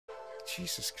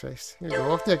Jesus Christ. Here you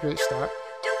go. Off to a great start.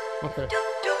 Okay.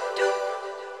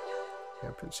 Yeah,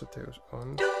 I'm putting subtitles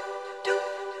on.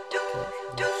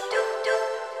 Captions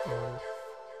on.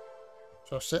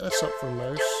 So I'll set this up for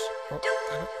mouse. Oh,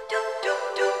 damn it.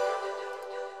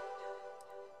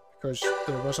 Because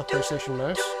there was a PlayStation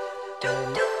mouse.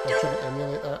 I'm trying to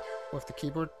emulate that with the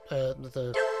keyboard, with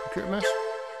the computer mouse.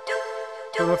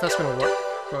 Don't know if that's going to work,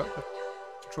 but the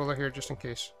controller here just in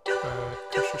case.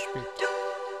 Cursor speed.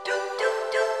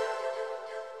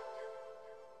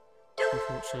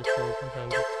 Default save code,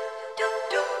 one-handed.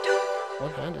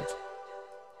 One-handed?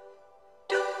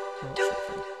 Oh, that's not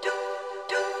fun.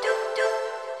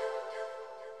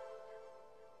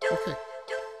 Okay.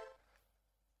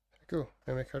 There we go.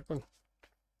 Memory card one.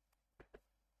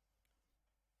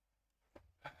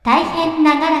 大変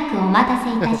長らくお待たせ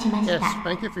いたしました。Yes,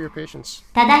 thank you for your patience.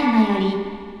 ただいまより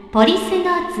ポリス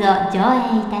ノーツを上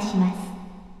映いたします。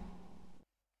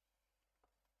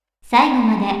最後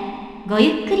までご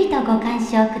ゆっくりとご鑑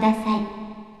賞ください。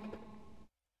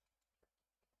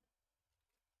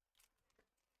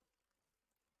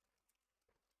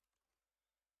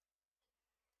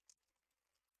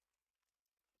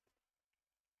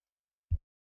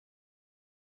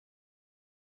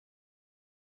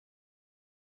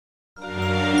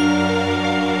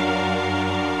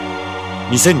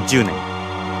2010年、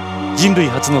人類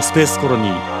初のスペースコロニ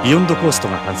ービヨンドコースト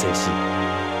が完成し、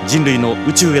人類の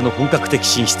宇宙への本格的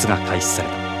進出が開始され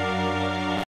た。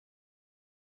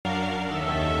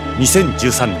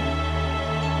2013年、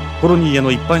コロニーへ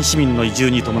の一般市民の移住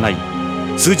に伴い、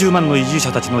数十万の移住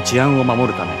者たちの治安を守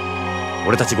るため、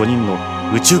俺たち5人の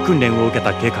宇宙訓練を受け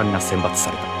た警官が選抜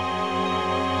された。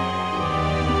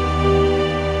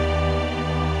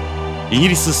イギ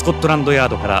リス・スコットランドヤー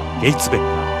ドからゲイツ・ベッカ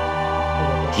ー、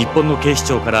日本の警視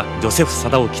庁からジョセフ・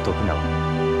貞興徳川、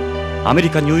アメリ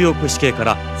カ・ニューヨーク市警か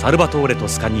らサルバトーレ・ト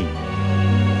スカニ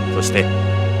ーニ、そして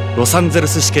ロサンゼル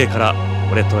ス市警から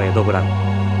俺とエド・ブラウン。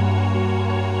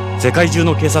世界中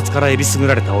の警察からえりすぐ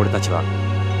られた俺たちは、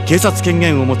警察権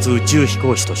限を持つ宇宙飛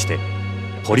行士として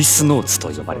ポリスノーツと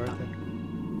呼ばれた。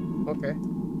Okay.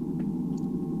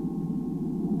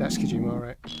 That's Kojima,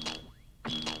 alright.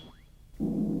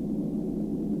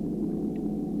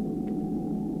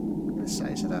 The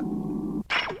size of that.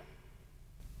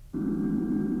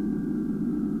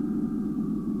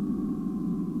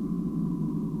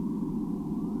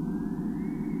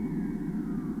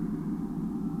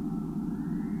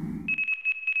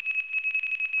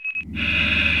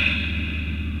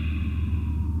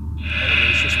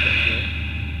 Animation's pretty good.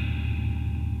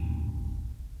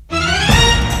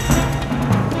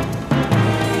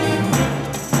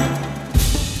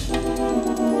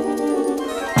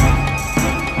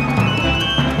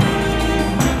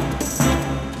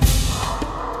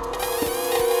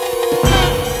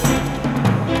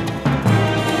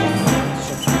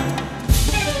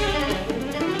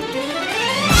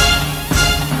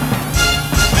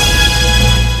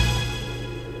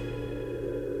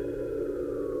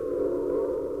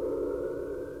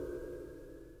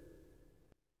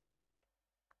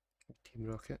 Team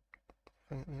Rocket.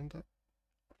 I think they end up.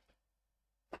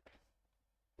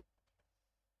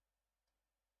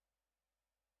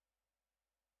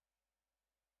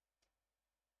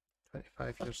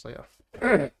 "25 years later."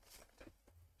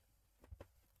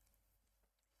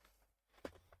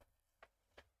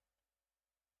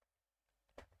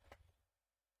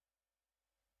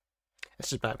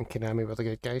 This is back when Konami were the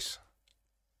good guys,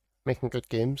 making good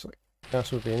games like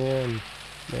Castlevania and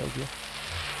Metal Gear.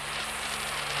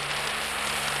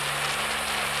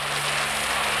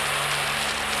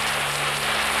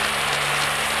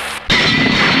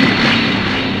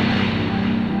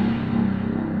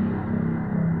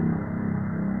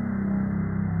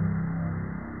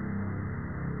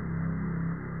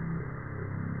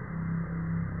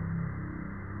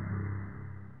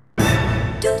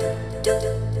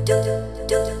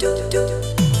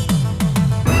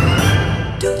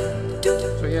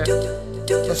 So yeah,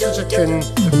 this is a tune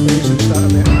that plays at the start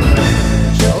of Metal Gear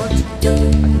Solid. I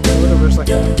can tell there was like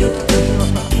a version of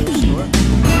that in the store.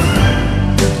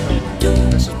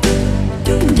 This is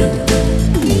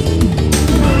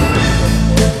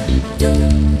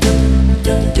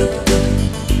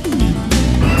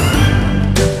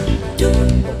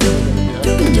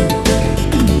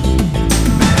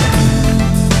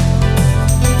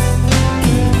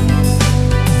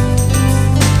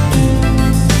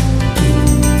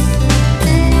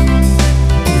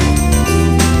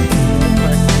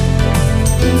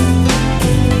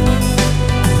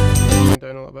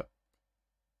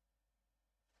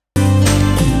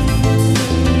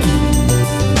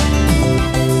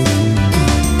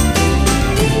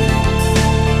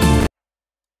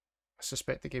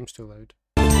suspect the game's too loud.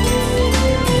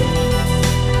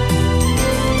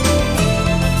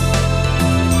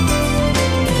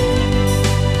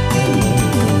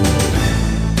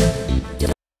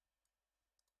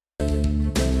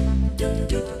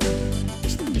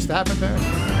 Is that a bit better?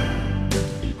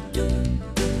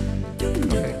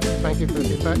 Okay, thank you for the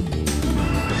feedback.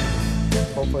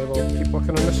 Hopefully we'll keep working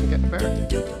on this and get it better.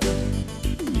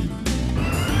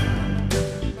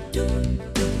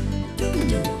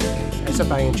 It's a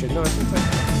banging tune though, isn't it?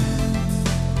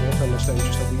 I'm going to turn this down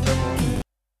just a wee bit more.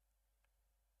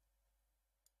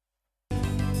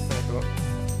 There we go.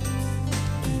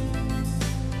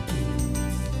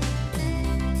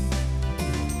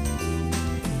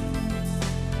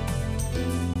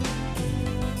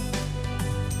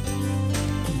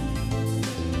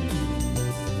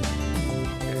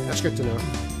 Okay, that's good to know.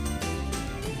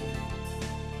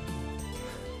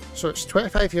 So it's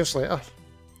 25 years later.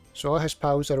 So all his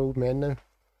pals are old men now.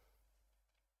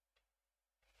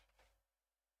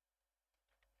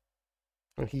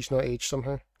 And he's not aged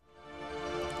somehow.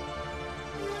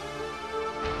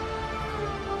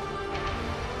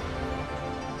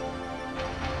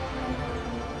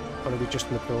 Or are we just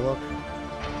in the prologue?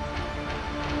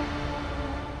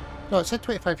 No, it said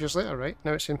 25 years later, right?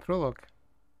 Now it's in prologue.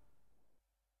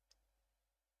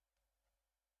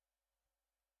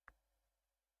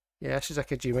 Yeah, this is a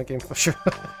Kojima game for sure.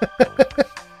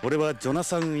 俺はジョナ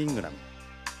サン・イングラム。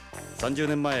30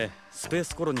年前、スペー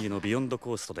スコロニーのビヨンド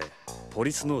コーストでポ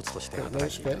リスノーツとして働い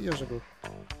ていた。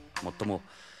もっとも、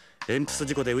エンプス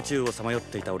事故で宇宙をさまよっ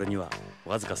ていた俺には、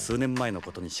わずか数年前の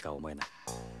ことにしか思えない。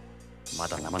ま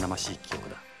だ生々しい記憶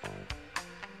だ。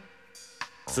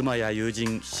妻や友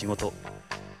人、仕事、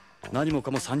何も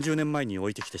かも30年前に置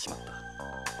いてきてしまっ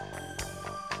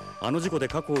た。あの事故で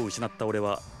過去を失った俺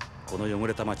は、この汚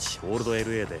れた町オールド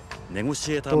LA でネゴ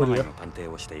シエーターまがいの探偵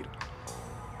をしている。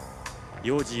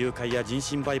幼児誘拐や人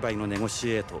身売買のネゴシ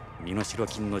エート、身代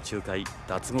金の仲介、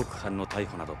脱獄犯の逮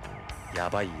捕などヤ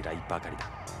バい依頼ばかりだ。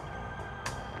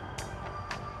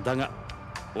だが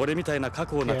俺みたいな過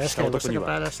去をなくした男に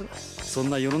はそん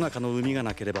な世の中の海が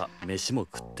なければ飯も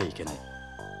食っていけない。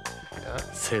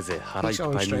せいぜい腹いっ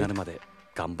ぱいになるまで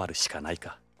頑張るしかない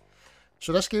か。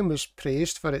 So this game was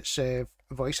praised for its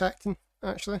voice acting,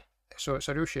 actually. So it's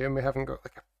a real shame we haven't got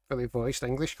like a fully voiced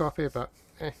English copy, but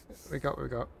we got what we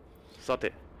got. さ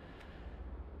て、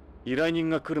依頼人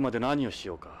が来るまで何をし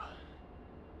ようか。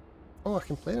Oh, I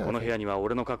can play that. この部屋には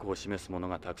俺の過去を示すもの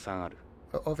がたくさんある。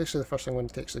Obviously, the first thing when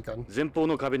he takes the gun. 前方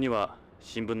の壁には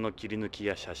新聞の切り抜き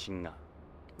や写真が。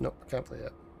No, I can't play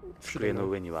it. 机の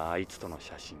上にはあいつとの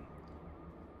写真。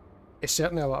It's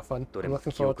certainly a lot of fun. どれ I'm も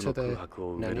looking 記 forward 憶 to の the 空白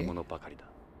を埋めるも nanny. のばかりだ。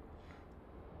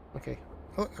Okay.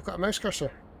 Oh, I've got a mouse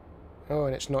cursor. Oh,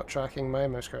 and it's not tracking my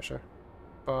mouse cursor.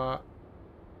 But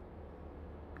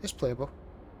it's playable.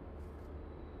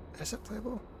 Is it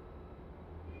playable?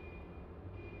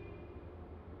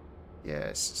 Yeah,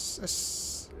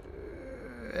 it's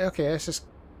okay, this is...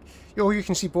 Oh, you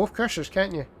can see both cursors,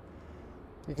 can't you?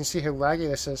 You can see how laggy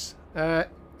this is. I've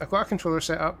got a controller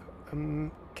set up.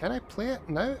 Can I play it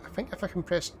now? I think if I can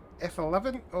press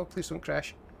F11... Oh, please don't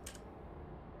crash.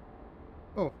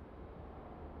 Oh.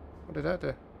 What did that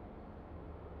do?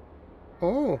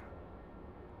 Oh!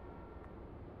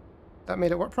 That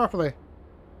made it work properly.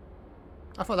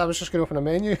 I thought that was just going to open a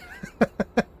menu.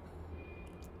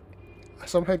 I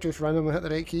somehow just randomly hit the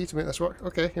right key to make this work.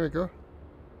 Okay, here we go.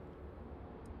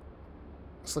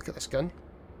 Let's look at this gun.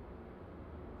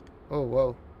 Oh,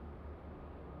 whoa.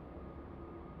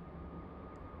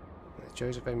 The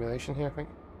joys of emulation here, I think.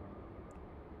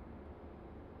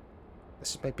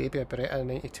 This is my baby, a Beretta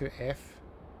 92F.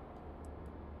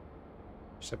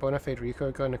 It's a bona fide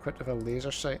recoil gun equipped with a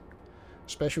laser sight.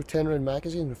 Special 10-round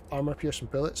magazine with armor-piercing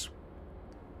bullets.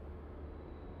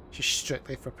 Just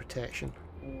strictly for protection.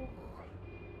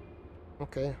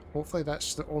 Okay, hopefully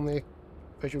that's the only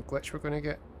visual glitch we're going to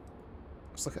get.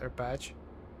 Let's look at our badge.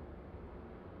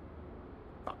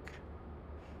 Fuck.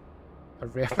 A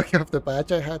replica of the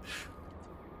badge I had.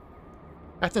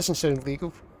 That doesn't sound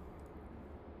legal.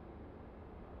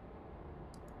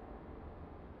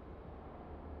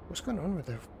 What's going on with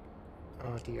the...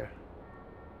 Oh dear.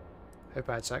 How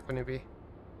bad's that going to be?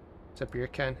 It's a beer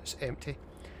can. It's empty.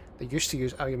 They used to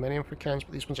use aluminium for cans,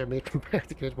 but these ones are made from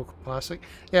biodegradable plastic.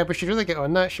 Yeah, we should really get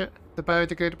on that shit. The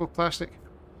biodegradable plastic.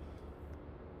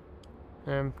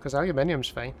 Because aluminium's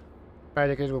fine.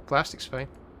 Biodegradable plastic's fine.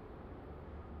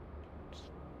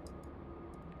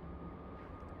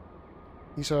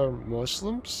 These are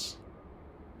Muslims?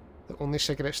 The only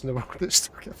cigarettes in the world that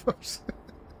still give us.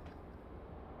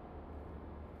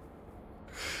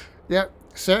 Yeah,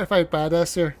 certified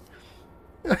badass here.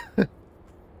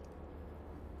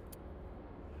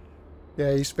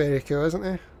 Yeah, he's very cool, isn't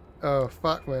he? Oh,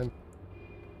 fuck, man.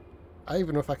 I don't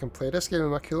even know if I can play this game.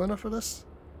 Am I cool enough for this?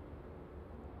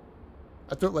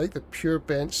 I don't like the pure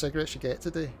bent cigarettes you get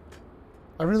today.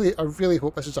 I really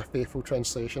hope this is a faithful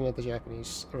translation of the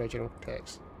Japanese original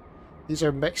text. These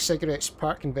are mixed cigarettes,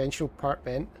 part conventional, part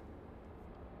bent.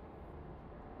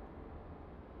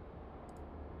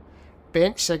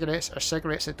 Bent cigarettes are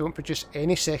cigarettes that don't produce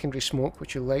any secondary smoke,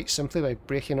 which you light simply by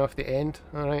breaking off the end.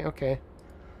 Alright, okay.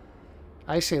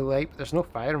 I say light, but there's no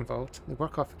fire involved. They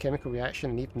work off a chemical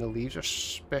reaction and even the leaves are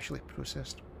specially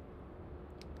processed.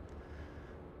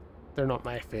 They're not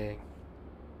my thing.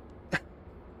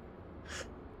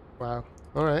 Wow.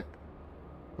 Alright.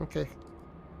 Okay.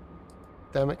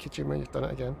 Damn it, Kojima, you've done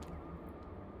it again.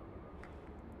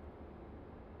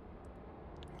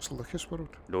 It's Lucas World.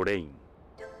 ロレイン、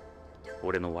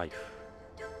俺のワイフ。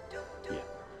いや、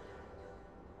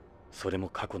それも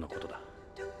過去のことだ。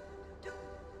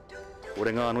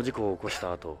俺があの事故を起こし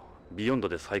た後、ビヨンド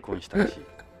で再婚したらしい。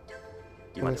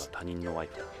今では他人のワイ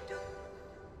フだ。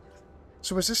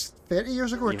So was this 30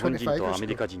 years ago or 25 years ago? 日本人とアメ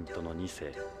リカ人との2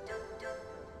世。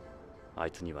あ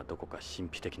いつにはどこか神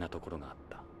秘的なところがあっ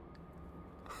た。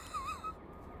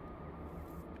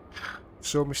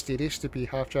So mysterious to be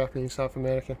half Japanese, half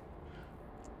American.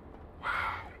 Wow.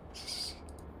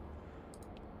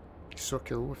 He's so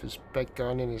cool with his big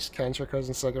gun and his cancer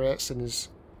cousin cigarettes and his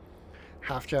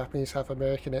half Japanese, half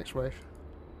American ex-wife.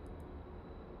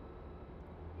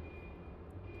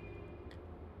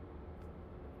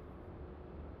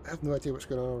 I have no idea what's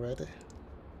going on already.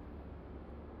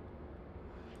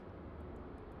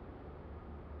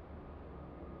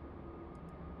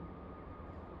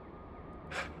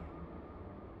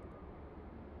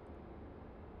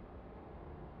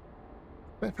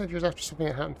 $25 years after something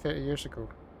that happened 30 years ago.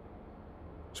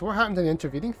 So what happened in the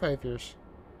intervening 5 years?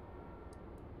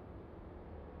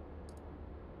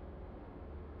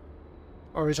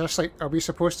 Or is this like, are we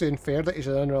supposed to infer that he's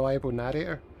an unreliable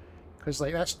narrator? Because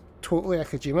like that's totally a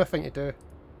Kojima thing to do.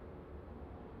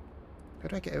 How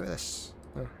do I get out of this?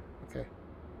 Oh, okay.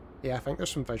 Yeah, I think there's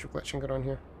some visual glitching going on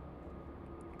here.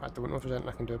 But I don't know if there's anything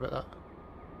I can do about that.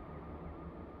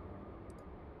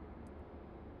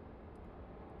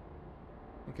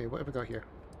 Okay, what have we got here?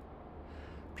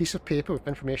 Piece of paper with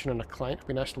information on a client who's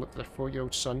been asked to look for their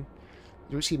 4-year-old son.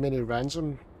 You don't see many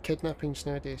ransom kidnappings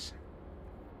nowadays.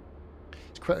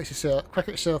 It's quicker to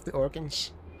sell off the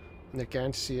organs, and they're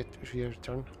guaranteed to see it if you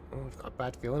return. Oh, I've got a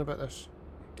bad feeling about this.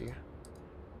 Oh dear.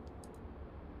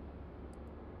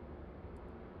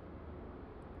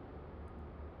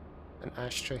 An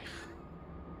ashtray.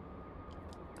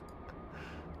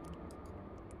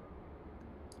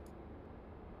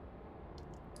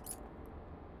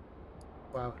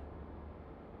 Wow.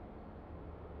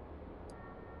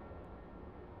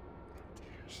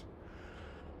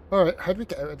 Alright, how do we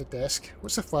get out of the desk?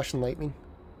 What's the flashing light mean?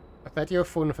 A video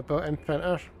phone with a built-in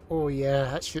printer? Oh yeah,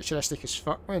 that's futuristic as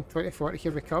fuck, man. 2040,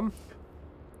 here we come.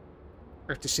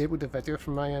 I've disabled the video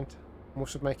from my end.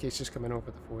 Most of my cases come in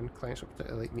over the phone. Clients will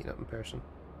particularly like meeting up in person.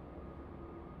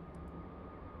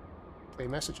 Play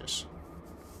messages.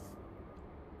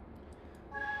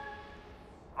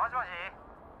 もしもし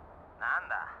なん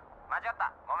だ間違っ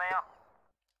たごめんよ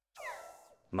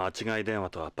間違い電話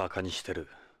とはバカにしてる。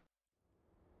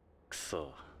く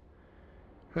そ。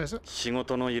Who is it? 仕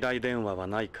事の依頼電話は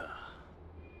ないか。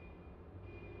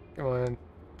Come on,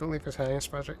 don't leave us hanging,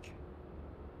 Spadrick.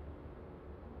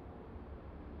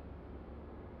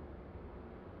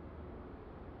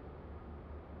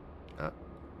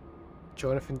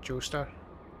 Jonathan Joestar.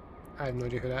 I have no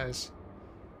idea who that is.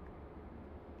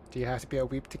 Do you have to be a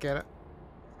weeb to get it?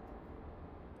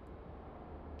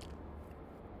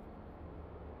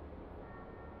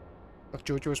 Of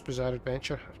JoJo's Bizarre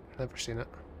Adventure? I've never seen it.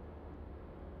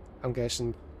 I'm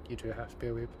guessing you do have to be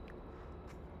a weeb.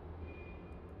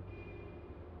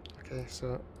 Okay,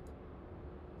 so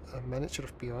a miniature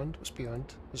of Beyond. What's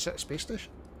Beyond? Is that a space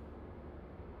station?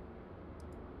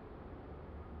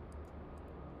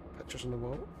 Pictures on the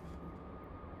wall.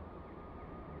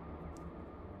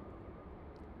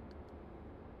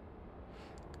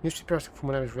 Newspaper article from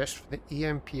when I was rescued from the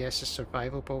EMPS's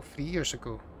survival ball 3 years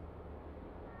ago.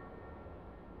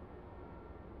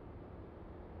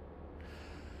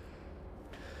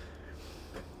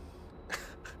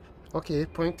 Okay,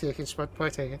 point taken, Spud,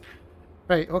 point taken.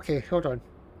 Right, okay, hold on.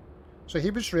 So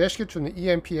he was rescued from the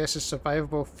EMPS's survival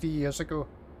ball 3 years ago.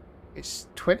 It's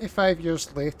 25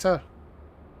 years later.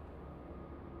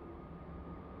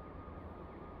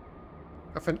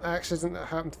 Of an accident that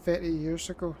happened 30 years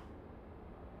ago.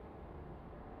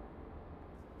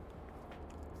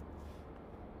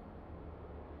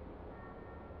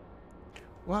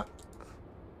 What?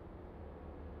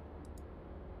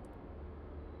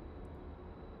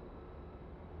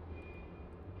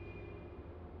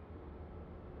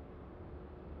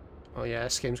 Oh yeah,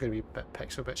 this game's going to be a bit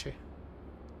pixel bitchy.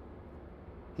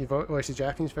 You've watched the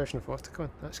Japanese version of Watercon?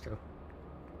 That's cool.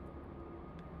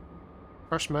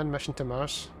 First man mission to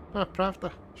Mars. Ah,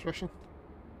 Pravda. It's Russian.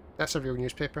 That's a real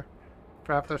newspaper.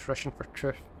 Pravda's Russian for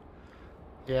truth.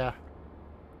 Yeah.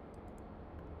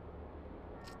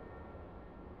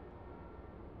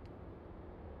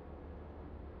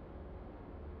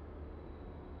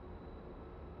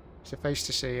 Suffice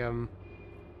to say, in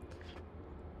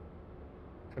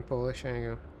Polish, there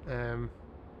you go.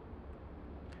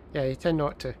 Yeah, you tend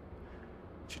not to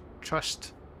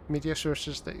trust media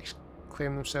sources that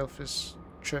claim themselves as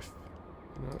truth.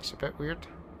 You know, it's a bit weird.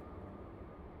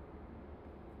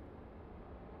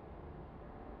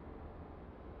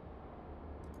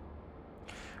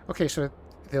 Okay, so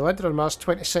they landed on Mars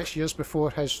 26 years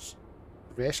before his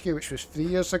rescue, which was 3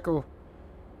 years ago.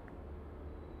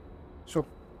 So,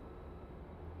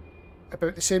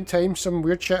 about the same time, some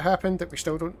weird shit happened that we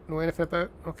still don't know anything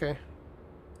about. Okay.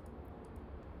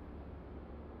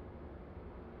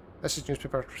 This is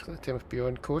newspaper article at the time of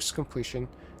Beyond Coast completion. It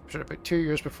was about 2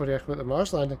 years before the the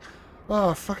Mars landing.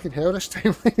 Oh, fucking hell, this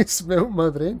timeline is melting my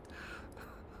brain.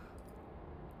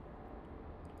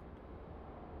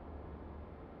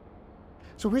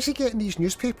 So where's he getting these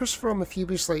newspapers from if he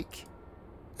was, like,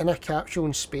 in a capsule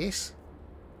in space?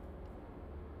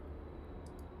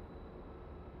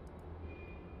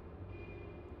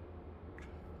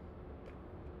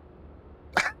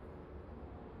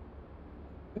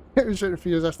 It was written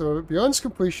 3 years after the moment. Beyond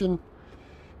completion.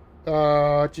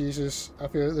 Oh, Jesus. I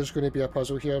feel like there's going to be a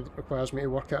puzzle here that requires me to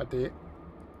work out a date.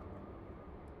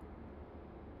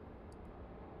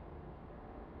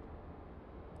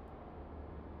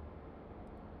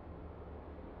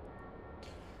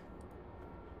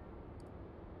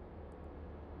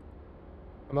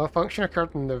 A malfunction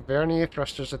occurred in the vernier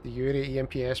thrusters of the Yuri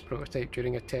EMPS prototype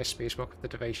during a test spacewalk of the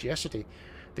device yesterday.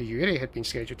 The Yuri had been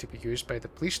scheduled to be used by the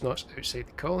Policenauts outside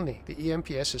the colony. The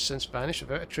EMPS has since vanished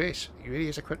without a trace. The Yuri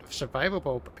is equipped with a survival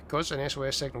bulb, but because an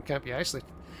SOS signal can't be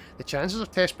isolated, the chances of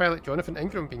test pilot Jonathan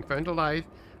Ingram being found alive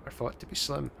are thought to be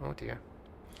slim. Oh dear.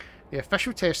 The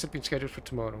official tests have been scheduled for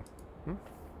tomorrow.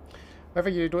 However,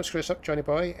 you don't screw this up, Johnny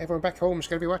boy. Everyone back home is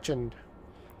going to be watching. There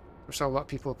were still a lot of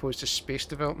people opposed to space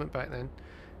development back then.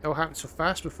 It all happened so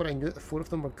fast before I knew that the 4 of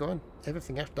them were gone.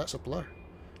 Everything after that's a blur.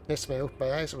 Next time I opened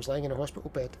my eyes, I was lying in a hospital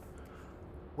bed.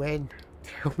 When?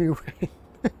 Tell me when.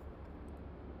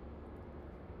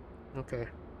 Okay.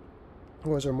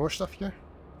 Oh, is there more stuff here?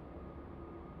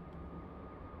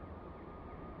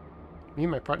 Me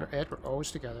and my partner Ed were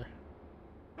always together.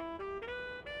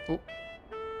 Oh.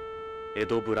 エ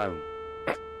ド・ブラウン。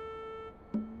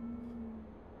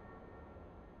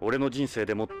俺の人生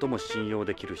で最も信用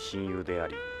できる親友であ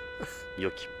り、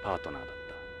良きパートナーだっ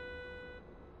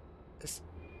た。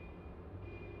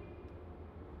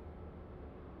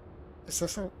Is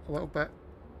this a little bit,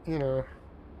 you know...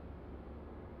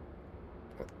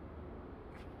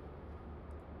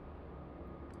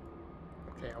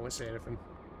 Okay, I won't say anything.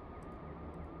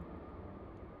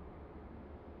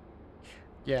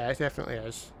 Yeah, it definitely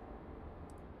is.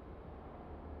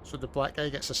 So the black guy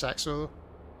gets a sax solo.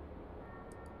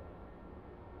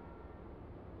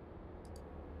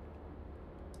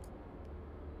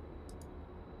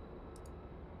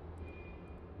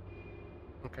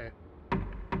 Okay.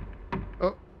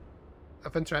 Oh,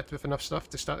 I've interacted with enough stuff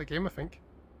to start the game, I think.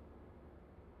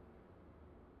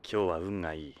 今日は運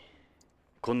がいい。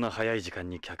こんな早い時間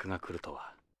に客が来ると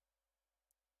は。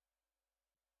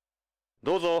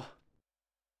どうぞ。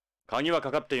鍵は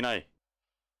かかっていない。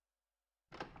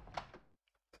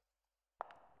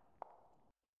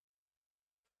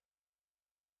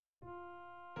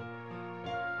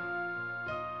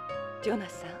ジョナ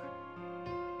サン、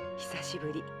久し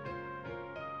ぶり。ロ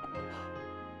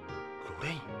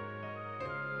レイン。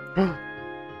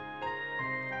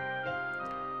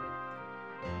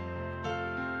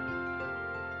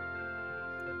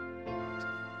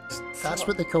That's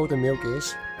what they call the male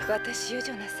gaze. 私よ、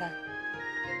ジョナサン。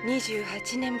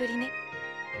28年ぶりね。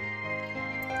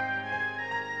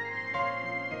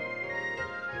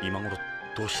今頃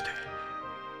どうして？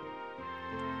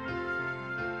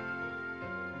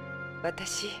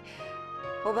私、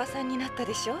おばさんになった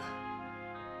でしょ。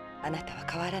あなたは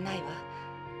変わらないわ。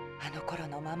あの頃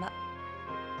のまま。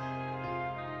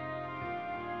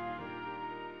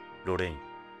ロレイン、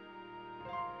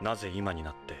なぜ今に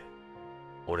なって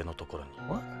俺のところに？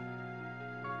 What?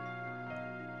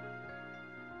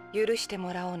 許して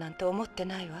もらおうなんて思って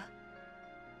ないわ。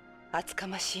厚か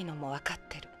ましいのも分かっ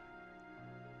てる。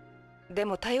で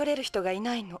も頼れる人がい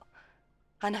ないの。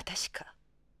あなたしか。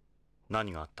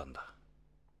何があったんだ？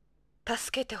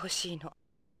助けてほしいの。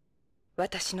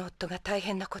私の夫が大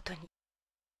変なことに。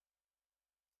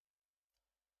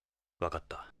分かっ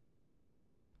た。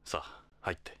さあ、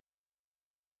入って。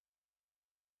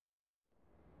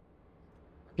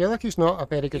I feel like he's not a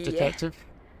very good いいえ、 detective.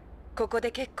 ここ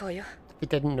で結構よ。 He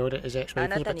didn't know that his あ ex-wife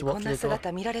な was た about に to こ walk ん through な the door.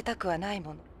 姿見られたくはない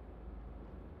もの。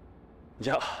じ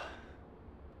ゃあ、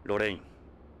ロレイン、い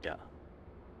や、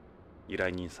依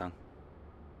頼人さん。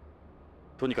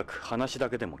とにかく話だ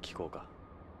けでも聞こうか。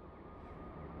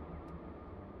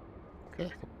Okay, I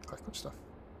can click on stuff.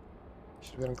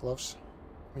 She's wearing gloves.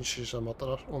 I mean, she's a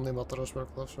murderer. Only murderers wear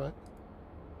gloves, right?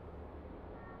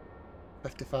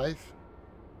 55.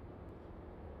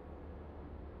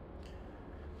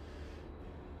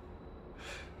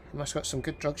 You must have got some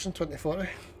good drugs in 2040.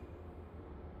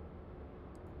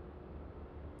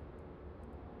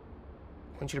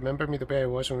 Don't you remember me the way I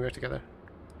was when we were together?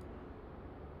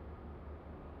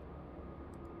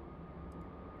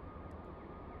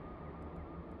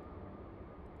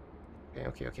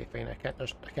 Okay, fine. I can't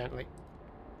like.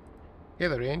 Hey,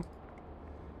 Lorraine.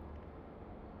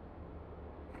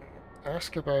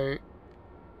 Ask about.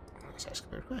 Let's ask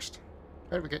about a request.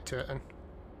 How do we get to it then?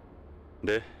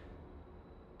 で、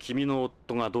君の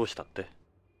夫がどうしたって？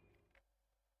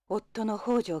夫の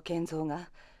北条健三が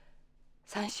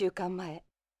3週間前、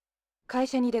会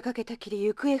社に出かけたきり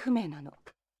行方不明なの。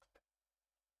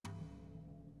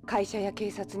会社や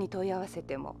警察に問い合わせ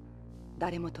ても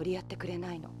誰も取り合ってくれ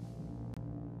ないの。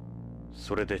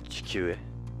それで地球へ？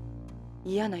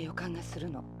嫌な予感がする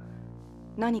の。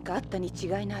何かあったに違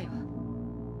いないわ。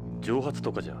蒸発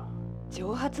とかじゃ？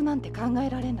蒸発なんて考え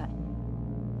られない。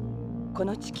こ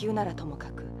の地球ならともか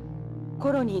く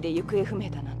コロニーで行方不明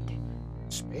だなんて、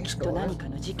きっと何か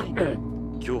の事件が。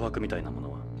脅迫みたいなも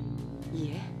のは？い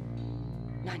え、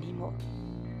何も。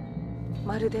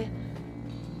まるで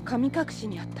神隠し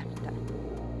にあったみたい。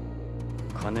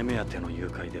金目当ての誘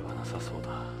拐ではなさそう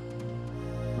だ。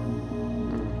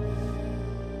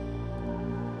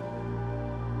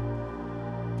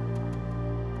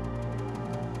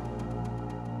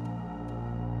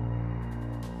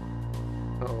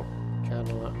Oh,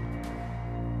 Cadillac.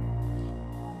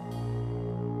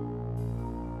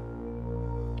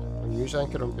 A news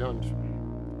anchor on Beyond,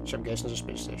 which I'm guessing is a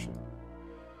space station.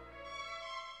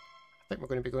 I think we're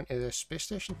going to be going to the space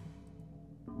station.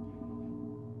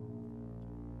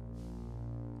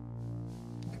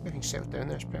 Everything's settled down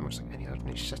there. It's pretty much like any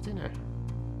ordinary city now.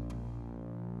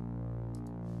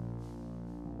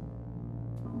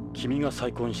 君が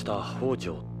再婚した北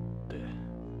条って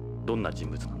どんな人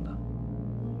物なんだ？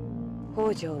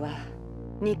北条は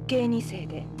日系2世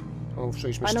で、 Oh, so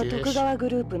he's あの徳 mysterious. 川グ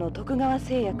ループの徳川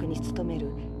製薬に勤め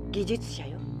る技術者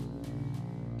よ。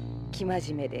生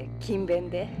真面目で勤勉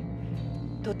で、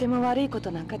とても悪いこ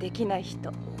となんかできない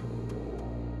人。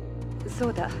そ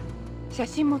うだ、写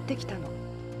真持ってきたの。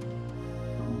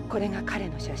これが彼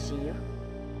の写真よ。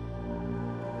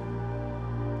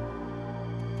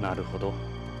なるほど。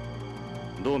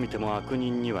どう見ても悪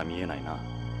人には見えないな。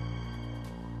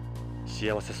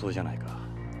幸せそうじゃないか。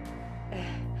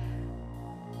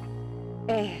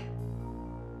ええ。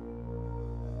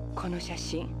この写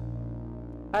真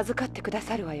預かってくだ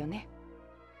さるわよね。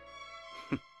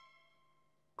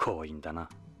強引だな。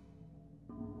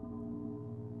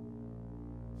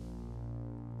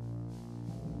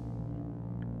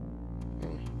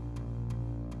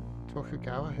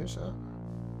Tokugawa, who's that?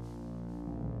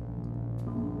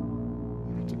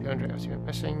 To be under after went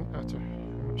missing after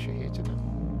she hated him.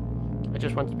 I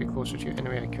just wanted to be closer to you any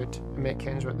way I could. I met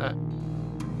Ken's with that.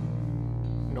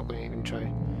 I'm not going to even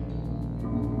try.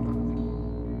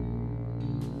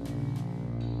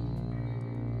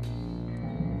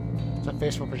 It's a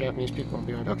festival for Japanese people and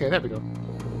beyond. Okay, there we go.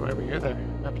 Whatever you're there.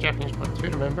 Happy Japanese Month too,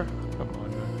 remember? Come on,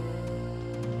 man.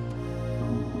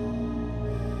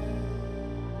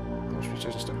 Those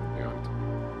features and stuff beyond.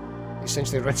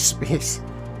 Essentially runs space.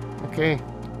 Okay.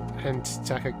 And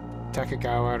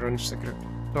Takagawa runs the group.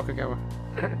 Tokugawa.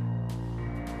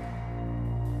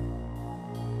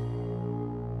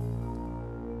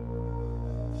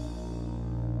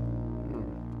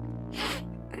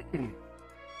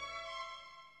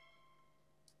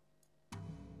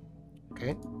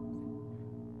 Okay.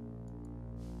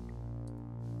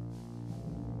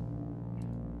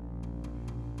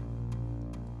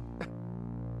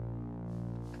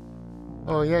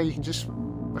 Oh yeah, you can just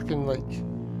fucking like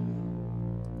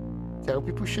tell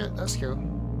people shit. That's cool.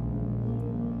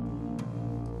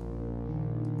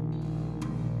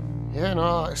 Yeah,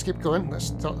 no, let's keep going.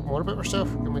 Let's talk more about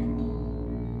ourselves, can we?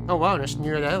 Oh wow, it's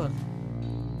New Island.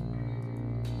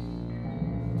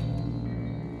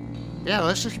 Yeah,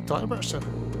 let's just keep talking about ourselves.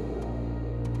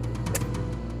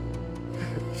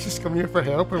 Just come here for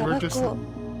help and タ we're バ just コ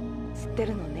吸って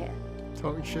るのね。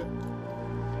 talking shit.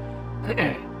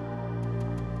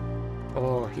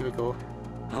 Oh, here we go.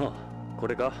 ああ、こ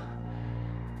れか。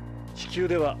地球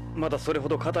ではまだそれほ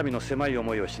ど肩身の狭い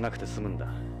思いをしなくて済むんだ。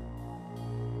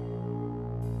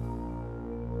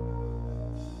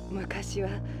昔は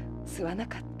吸わな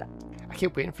かった。 I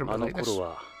keep waiting for him あ to の like 頃 this.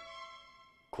 は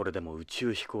これでも宇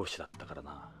宙飛行士だったから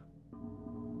な。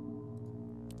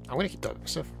I'm gonna keep talking about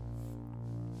myself.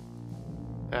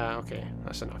 Okay,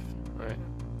 that's enough. Alright.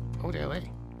 Oh, really?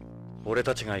 俺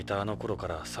たちがいたあの頃か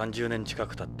ら30年近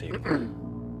く経っているが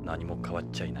何も変わ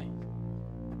っちゃいない。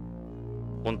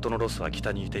本当のロスは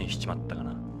北に移転しちまったが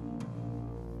な。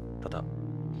ただ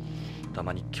た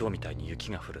まに今日みたいに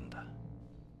雪が降るんだ。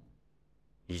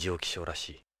異常気象らし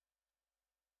い。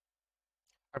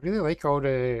I really like all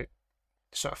the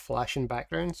sort of flashing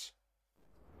backgrounds.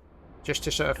 Just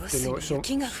to sort of denote so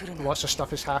lots of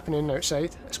stuff is happening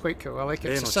outside. It's quite cool. I like it.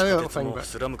 例 It's の a 地 silly 下 little 鉄 thing, も but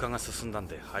スラム化が進んだん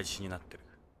で廃止になってる。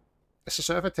it's a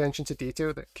sort of attention to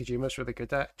detail that Kojima's really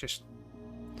good at. Just,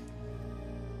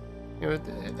 you know,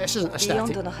 this isn't a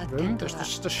static room. There's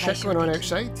shit going on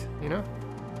outside, you know?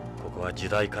 ここは時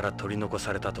代から取り残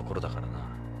されたところだからな。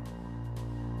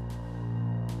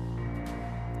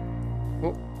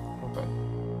 Oh, hold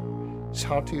on. It's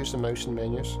hard to use the mouse in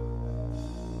menus.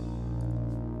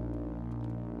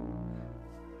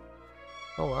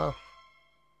 Oh wow.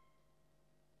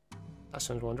 That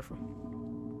sounds wonderful.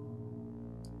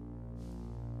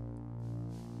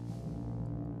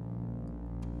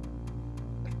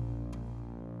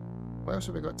 What else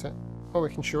have we got to... Oh, we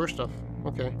can shore stuff.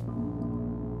 Okay.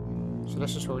 So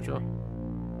this is Hojo.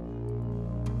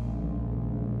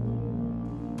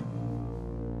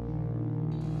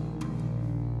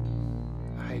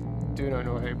 I do not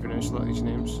know how to pronounce a lot of these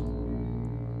names.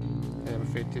 I'm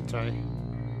afraid to try.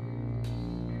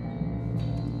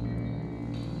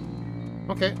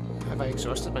 Okay, have I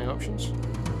exhausted my options?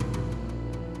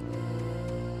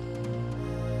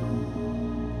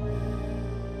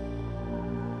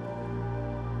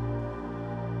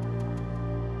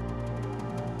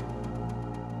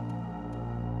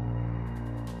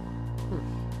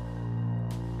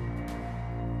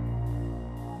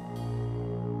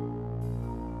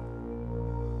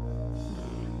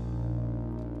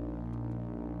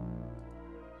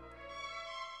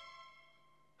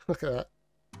 Look at that.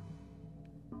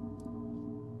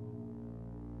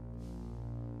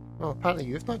 Well, apparently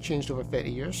you've not changed over 30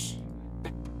 years.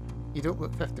 You don't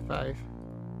look 55.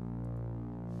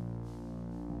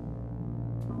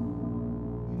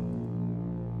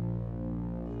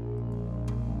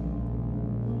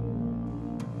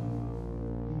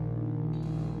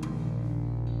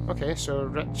 Okay, so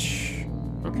rich.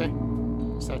 Okay,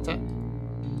 is that it?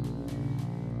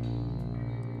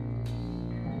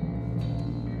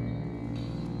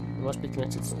 It must be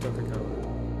connected to Tokugawa.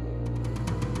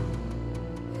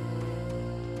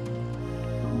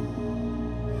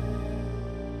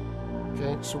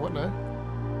 Okay, so what now?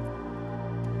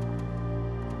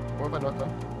 What have I not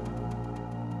done?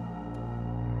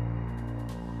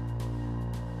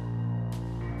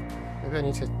 Maybe I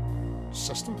need to...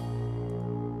 system?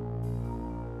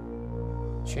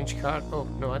 Change card? Oh,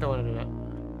 no, I don't want to do that.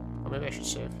 Or maybe I should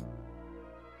save.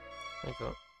 There you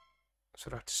go. So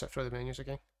I have to sift through the menus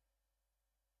again.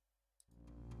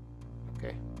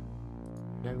 Okay.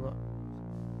 Now what?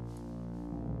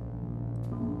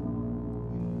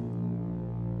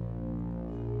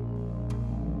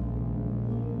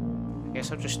 I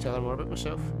guess I'll just tell her more about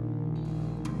myself.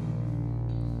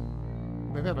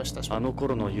 Maybe I missed this あ one. の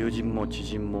頃の友人も知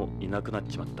人もいなくなっ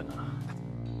ちまったが、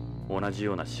同じ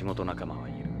ような仕事仲間は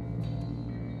いる。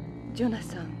ジョナ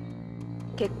サン、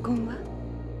結婚は？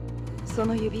そ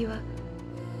の指輪。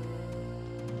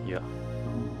いや、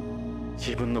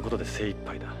自分のことで精一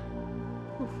杯だ。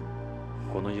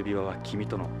この指輪は君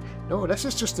との。No, this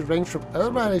is just the ring from our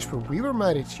marriage when we were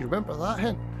married. You remember that,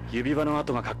 hen? 指輪の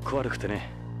跡がかっこ悪くてね、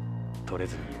取れ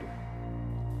ずにいる。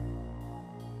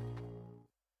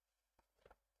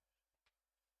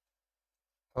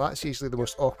Well, that's easily the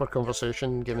most awkward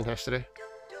conversation in gaming history.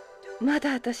 ま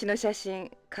だ私の写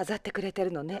真飾ってくれて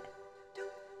るのね。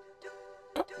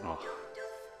ああ、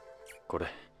これ。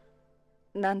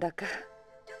なんだか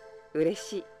嬉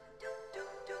しい。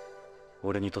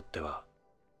俺にとっては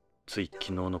つい昨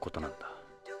日のことなんだ。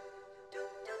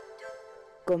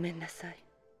ごめんなさい。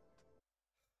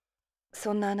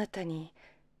そんなあなたに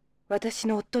私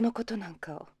の夫のことなん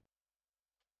かを。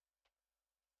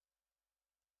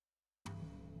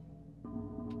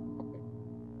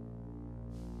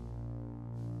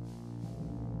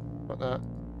About that.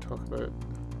 Talk about.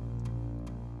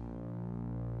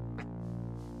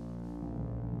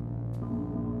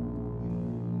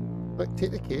 Look,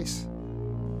 take the case.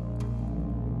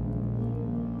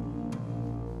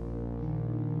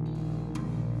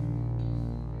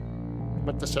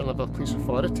 With a certain level of police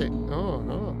authority. Oh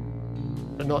no.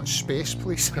 They're not space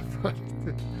police authority.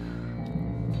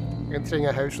 Entering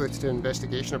a house related to an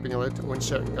investigation or being allowed to own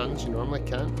certain guns you normally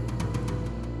can't.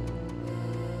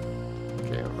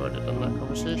 Okay, I've already done that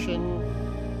conversation.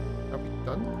 Are we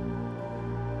done?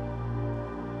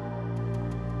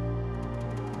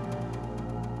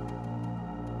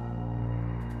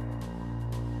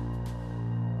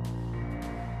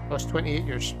 Lost 28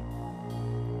 years.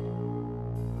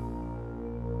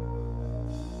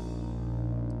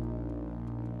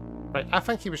 Right, I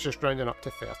think he was just rounding up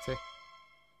to 30.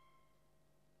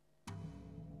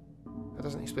 That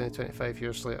doesn't explain the 25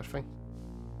 years later thing.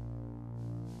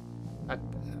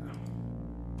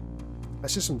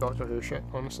 This is some Doctor Who shit,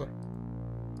 honestly.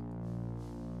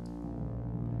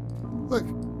 Look,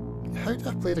 how did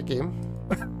I play the game?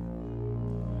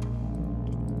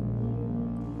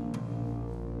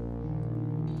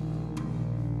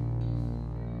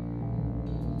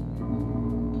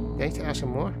 I need to ask him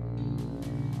more.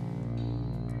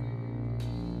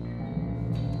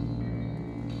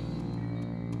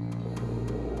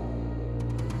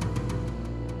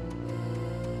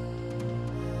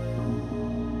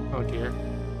 Oh dear.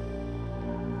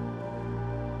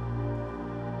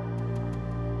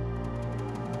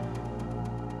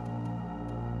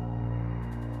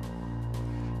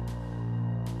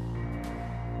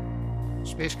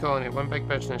 Space colony, one big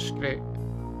business, great.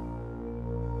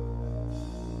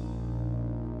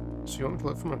 So you want me to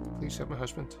look for him? Please help my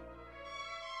husband.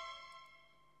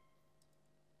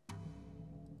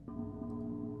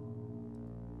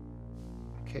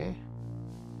 Okay.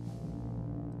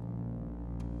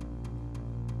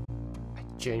 I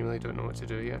genuinely don't know what to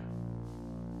do here.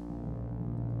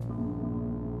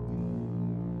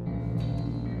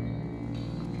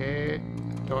 Okay,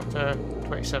 daughter,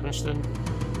 27 student.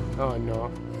 Oh no,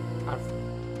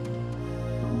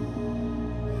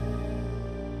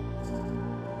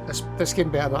 this game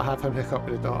better not have him hook up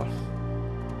with the daughter.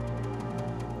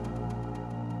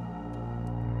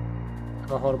 I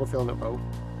have a horrible feeling it will.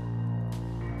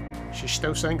 She's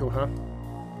still single, huh?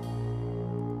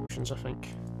 Options, I think.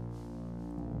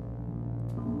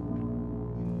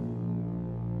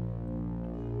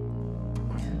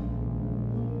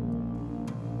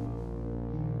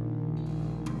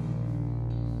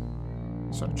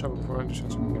 Sort of trouble before I just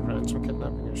had some ransom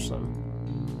kidnapping or something.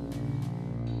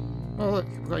 Oh look,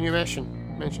 we've got a new mission.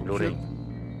ロレイン、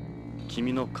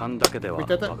君の勘だけではわ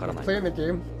からない。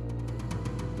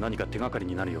何か手がかり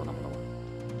になるようなものは。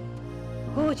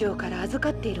北条から預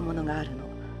かっているものがあるの。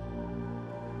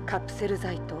カプセル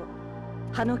剤と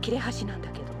葉の切れ端なんだ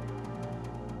けど。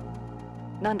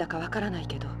なんだかわからない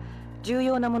けど、重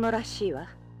要なものらしいわ。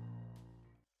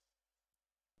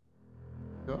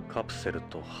カプセル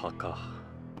と葉か。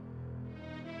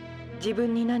自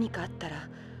分に何かあったら。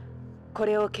こ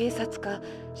れを警察か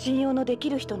信用のでき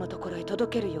る人のところへ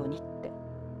届けるようにって。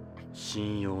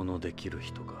信用のできる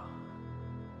人か。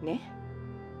ね。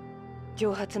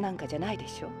蒸発なんかじゃないで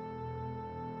しょ。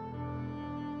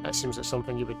That seems like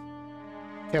something you would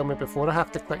tell me before I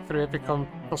have to click through every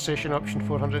conversation option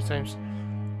 400 times.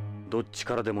 どっち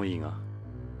からでもいいが。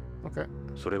Okay.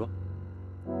 それは？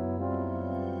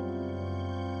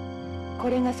こ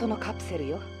れがそのカプセル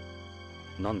よ。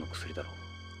何の薬だろ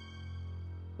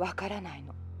う？わからない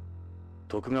の。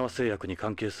徳川製薬に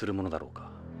関係するものだろうか。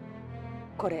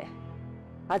これ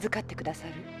預かってくださ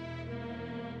る？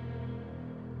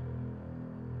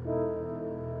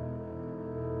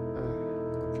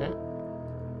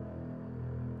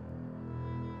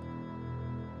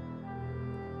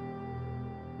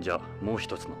じゃあもう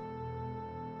一つの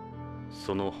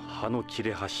その葉の切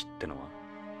れ端ってのは？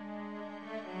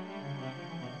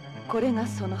これが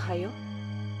その葉よ。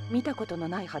見たことの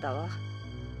ない葉だわ。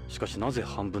しかしなぜ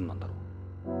半分なんだろ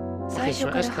う。最初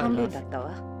から半分だった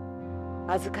わ。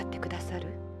預かってくださる？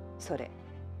それ。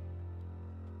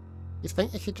You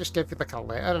think you could just give you like a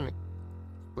letter and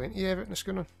explain to you everything that's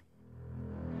going on?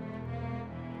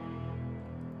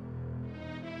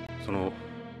 その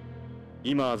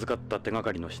今預かった手が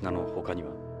かりの品の他に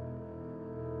は？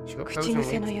口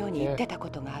癖のように言ってたこ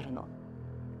とがあるの。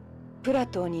プラ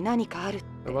トーに何かあるって。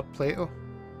プラ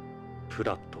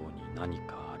トーに何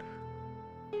かある。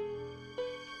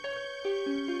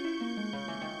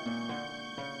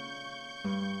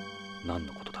何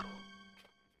のことだろう。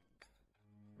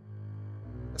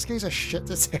 This guy's a shit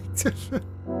detective.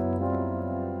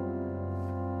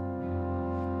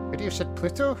 Could he have said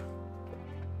Pluto?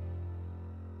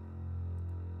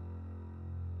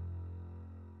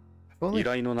 If only 依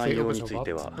頼の内 Pluto 容 was に a つい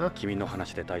て lot. は Huh? 君の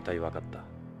話で大体分かった。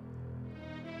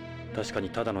確か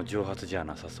にただの蒸発じゃ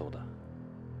なさそうだ。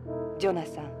ジョナ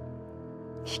サン、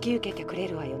引き受けてくれ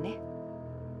るわよね。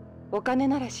お金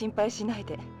なら心配しない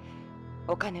で。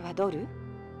お金はドル？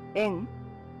円？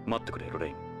待ってくれ、ロレ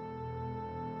イン。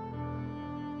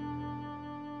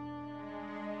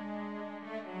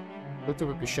Pluto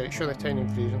would be shite, surely time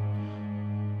and freezing.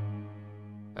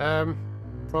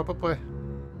 Probably. If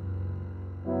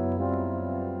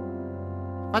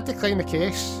I had to claim the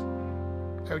case,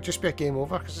 it would just be a game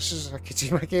over, because this is a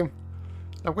Kojima game.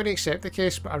 I'm going to accept the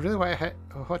case, but I really want to hit...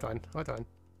 Oh, hold on.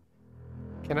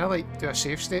 Can I, like, do a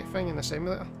save state thing in the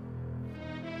simulator?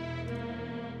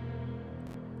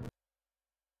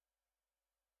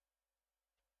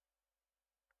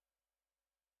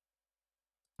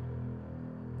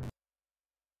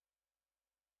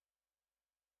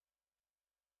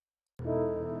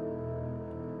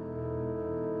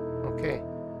 Okay.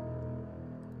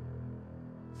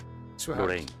 So ロ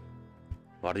レイン、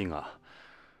悪いが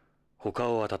他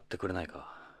を渡ってくれない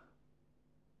か。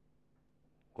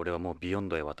俺はもうビヨン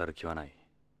ドへ渡る気はない。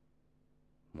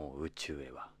もう宇宙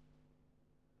へは。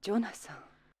ジョナサン。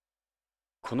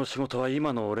この仕事は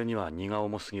今の俺には荷が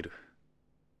重すぎる。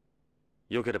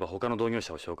よければ他の同業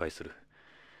者を紹介する。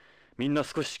みんな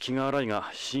少し気が荒い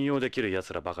が信用できる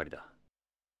奴らばかりだ。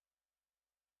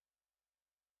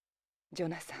ジョ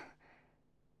ナサン、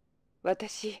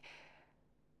私、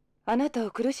あなた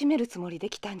を苦しめるつもりで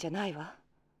来たんじゃないわ。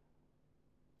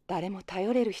誰も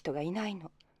頼れる人がいない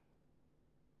の。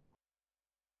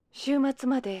週末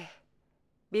まで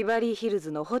ビバリーヒル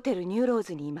ズのホテルニューロー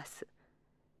ズにいます。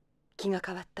気が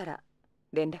変わったら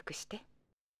連絡して。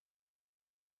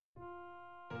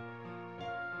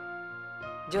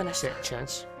ジョナサン、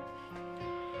 chance.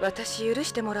 私許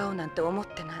してもらおうなんて思っ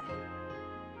てない。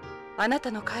あな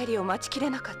たの帰りを待ちきれ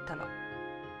なかったの。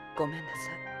ごめんな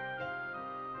さい。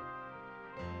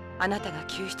あなたが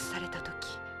救出された時、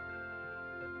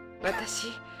私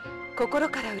心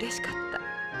から嬉しかった。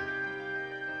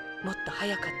もっと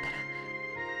早かったら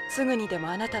すぐにでも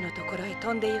あなたのところへ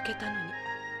飛んで行けたのに。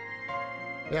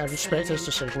 Yeah, I respect his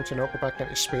decision to not go back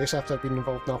into space after being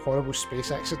involved in a horrible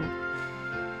space accident.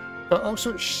 But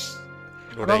also,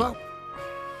 ロレイン、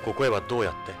ここへはどう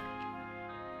やって？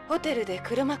ホテルで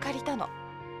車借りたの。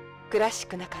クラシッ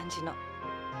クな感じの。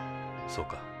そう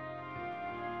か。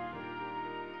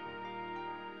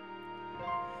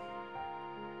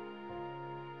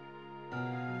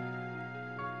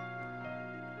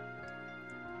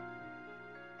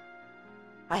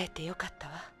会えてよかった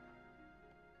わ。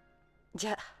じ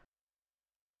ゃあ。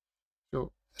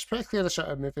 so it's pretty clear the sort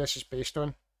of movie this is based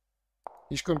on.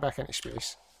 He's going back into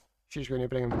space. She's going to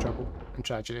bring him trouble and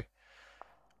tragedy.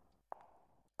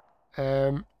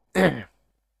 What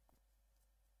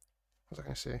was I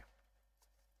going to say?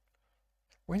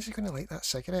 When's he going to light that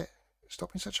cigarette?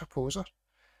 Stop being such a poser.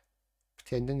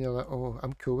 Pretending you're like, oh,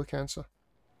 I'm cool with cancer.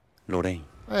 ロレイン、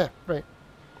 Oh, yeah, right.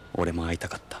 俺も会いた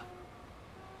かった。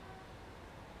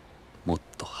もっ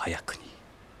と早くに。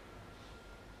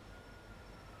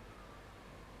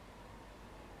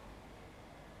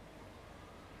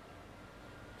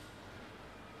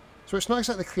So it's not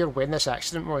exactly clear when this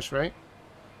accident was, right?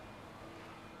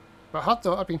 But her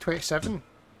daughter being 27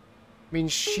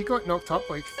 means she got knocked up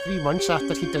like 3 months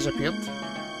after he disappeared.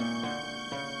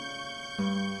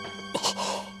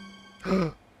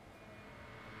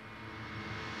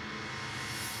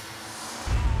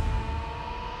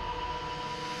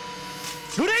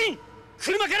 ロレイン、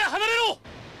車から離れろ！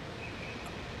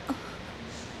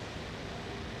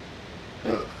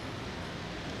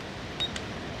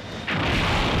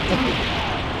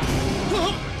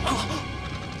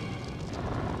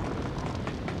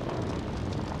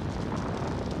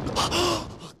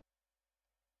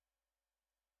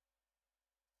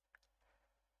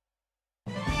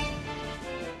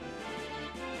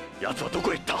奴はど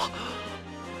こへ行った？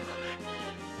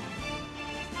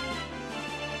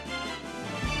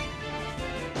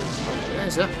 Yeah,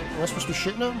 is it? Am I supposed to be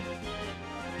shooting at him?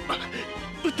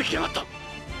 撃ってきやがった。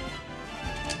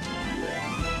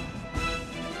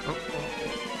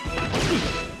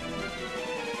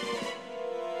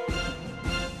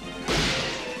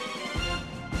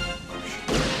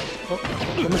 Oh,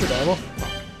 come with the ammo.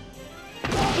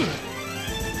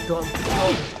 Go on, go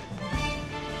on.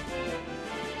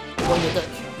 Go on, you dick.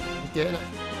 You're getting it.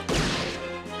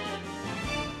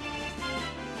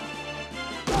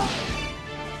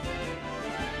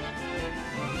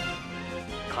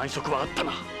 感触はあった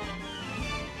な。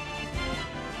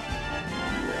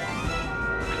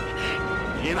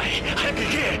見えない。早く行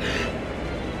け。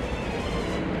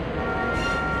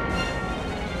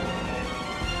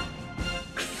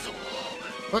くそ。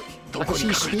 Look, ど I こ can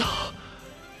に see 隠れ Sweet. た？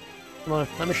 Come on,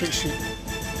 let me shoot Sweet.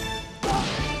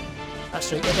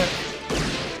 That's right, did it.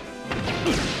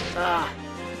 Ah.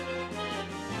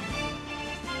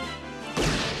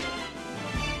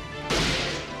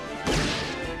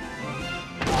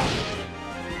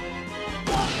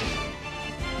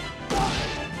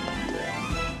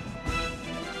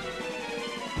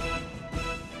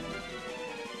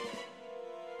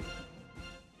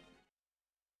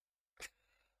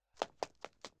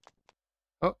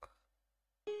 Oh,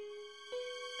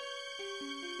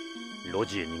 路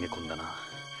地へ逃げ込んだな。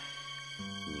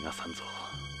逃がさんぞ。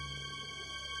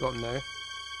 got him now.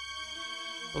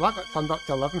 Well, that got turned up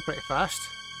to 11 pretty fast.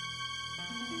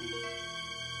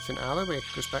 It's an alleyway,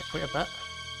 goes back quite a bit.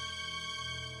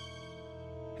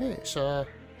 Hey, it's a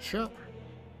shop.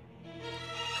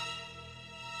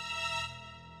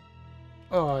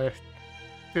 Oh,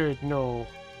 dude, no.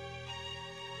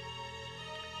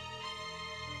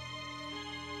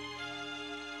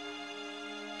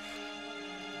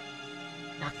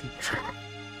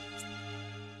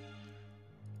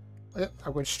 Yep, I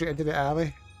went straight into the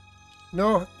alley.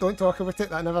 No, don't talk about it,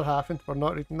 that never happened. We're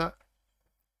not reading that.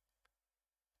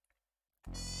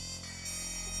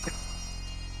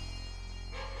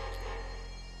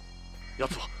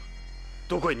 奴は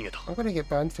どこへ逃げた？ I'm gonna get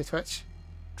banned for Twitch.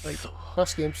 くそ。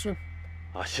 Last game stream.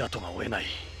 足跡が追えない。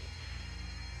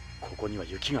ここには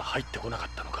雪が入ってこなかっ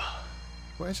たのか。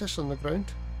 What is this on the ground?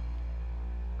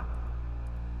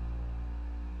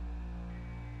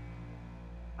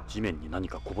 地面に何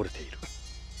かこぼれている。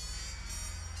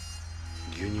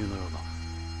牛乳のような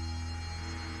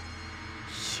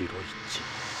白い血。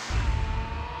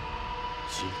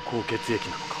人工血液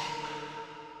なのか。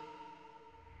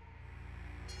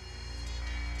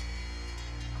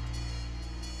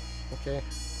 Okay.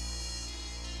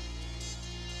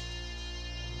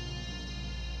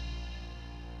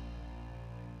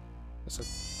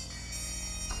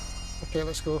 Okay,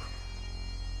 let's go.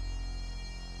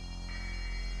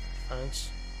 Thanks.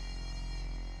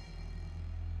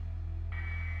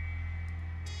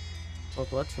 Oh,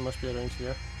 blood, he must be around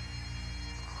here.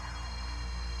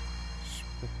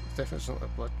 Definitely doesn't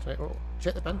look blood. Right, oh,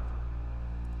 check the bin.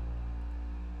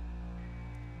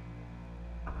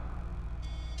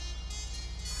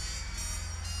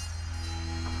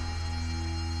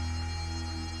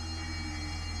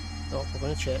 Oh, we're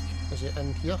going to check. Is it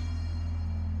in here?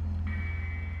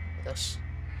 This.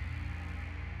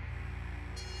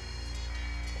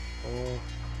 Oh,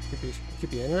 it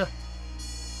could be anywhere.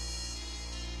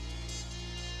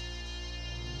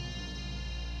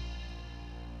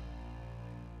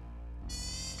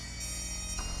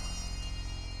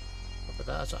 Look at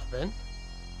that, is that a vent?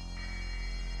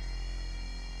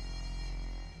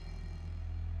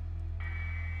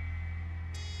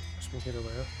 It's been here a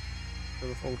while.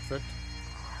 Full of old food.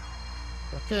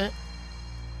 Okay.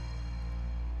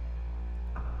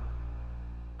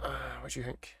 What do you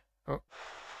think? Oh.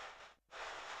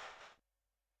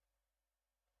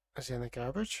 Is he in the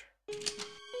garbage?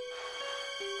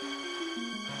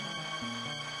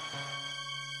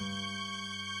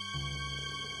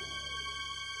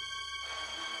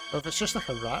 Well, if it's just like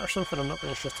a rat or something, I'm not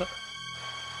going to shoot it.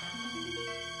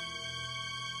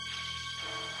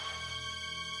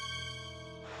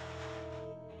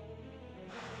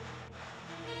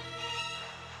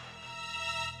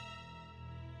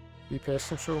 Be pest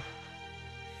control.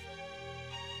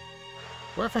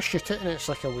 What if I shoot it and it's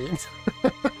like a waiting?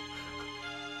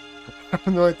 I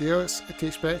have no idea what to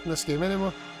expect in this game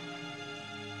anymore.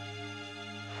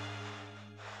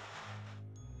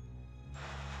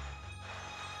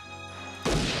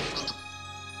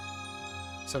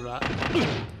 It's a rat.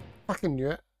 Fucking knew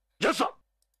it. Yes, sir.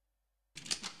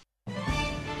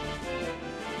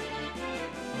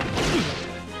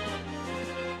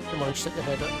 Come on, stick your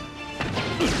head up.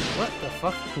 What the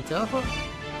fuck? Can you teleport?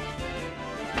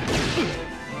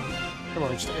 Come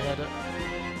on, stick your head up.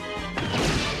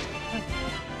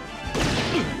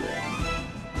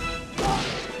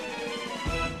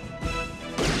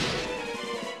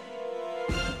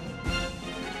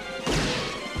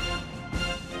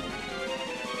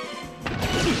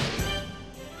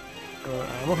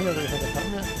 Ammo here, I don't think I've hit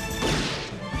him yet.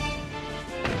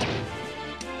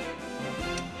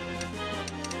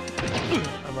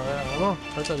 Am I out of ammo?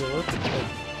 How do I reload?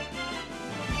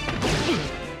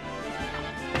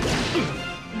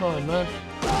 Come on, man.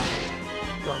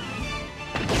 Run.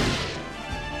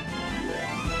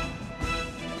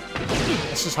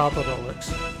 This is harder than it looks.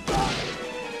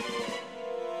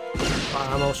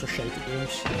 I'm also shite at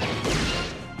games.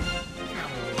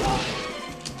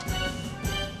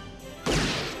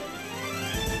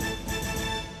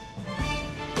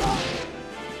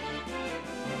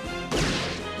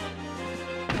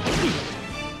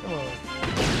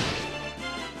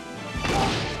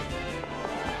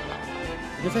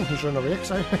 You think he's run away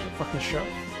because I fucking shot?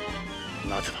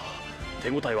 なぜだ、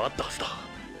手応えはあったはずだ。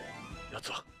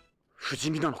奴は不死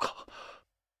身なのか。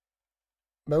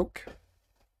Milk.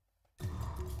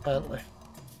 Apparently.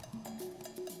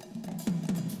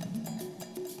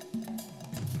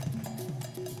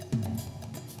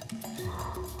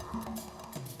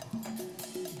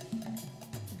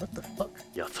 What the fuck?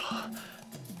 奴は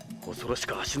恐ろし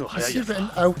く足の He's 速いやつ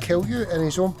written, だ。 I'll kill you in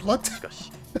his own blood. しか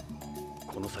し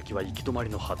この先は行き止まり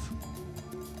のはず。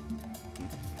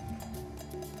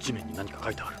地面に何か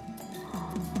書いてある。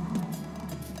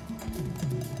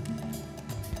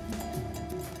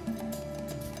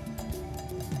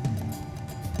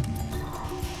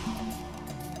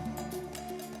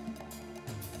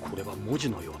これは文字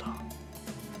のようだ。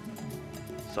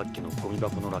さっきのゴミ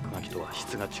箱の落書きとは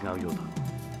質が違うようだ。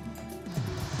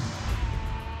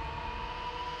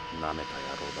なめた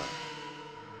野郎だ。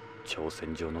挑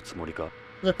戦状のつもりか。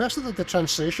 The person that did the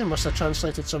translation must have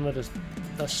translated some of this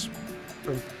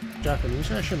from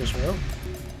Japanese, I assume, as well.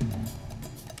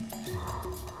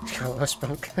 Oh, this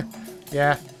punk.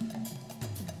 Yeah.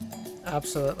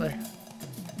 Absolutely.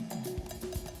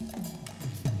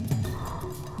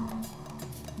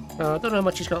 Oh, I don't know how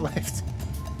much he's got left.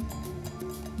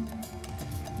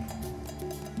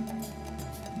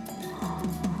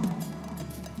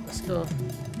 Let's go.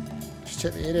 Just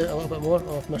check the area a little bit more.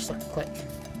 Oh, I've missed a click.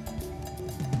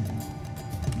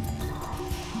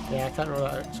 Yeah, I can't roll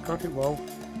that out. It's a concrete wall.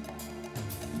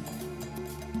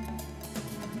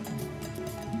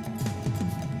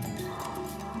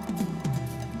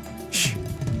 Shh.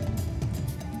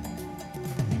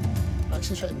 I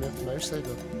actually tried to move the mouse there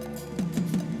though.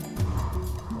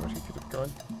 Where he could have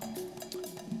gone.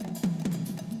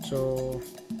 So...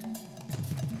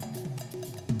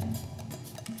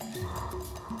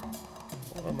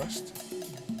 what have I missed?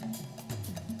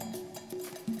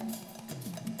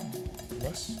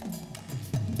 This.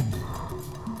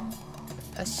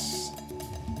 This.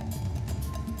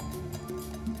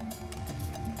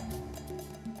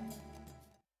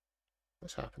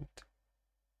 What's happened?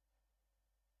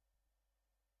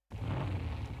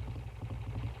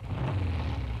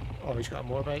 Oh, he's got a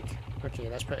motorbike. Okay,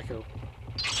 that's pretty cool.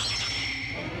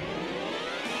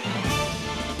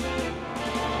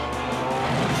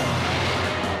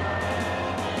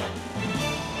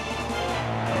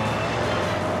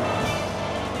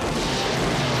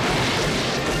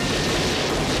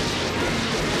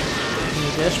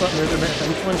 Guess what movie might have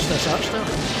influenced this art style?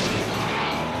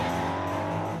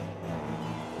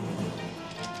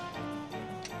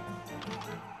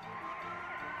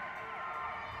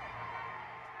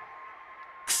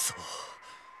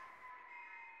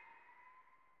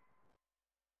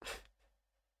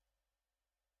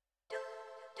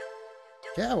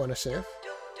 Yeah, I want to save.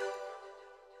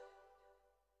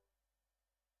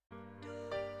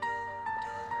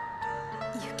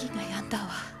雪が止んだわ。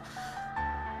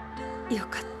よ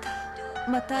かっ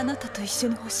た。またあなたと一緒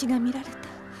に星が見られた。会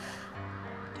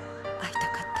いたか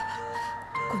ったわ。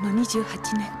この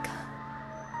28年間。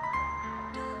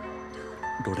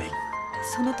ロレイン、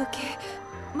その時計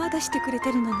まだしてくれ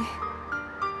てるのね。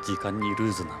時間にル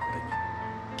ーズな俺に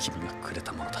君がくれ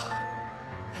たものだ。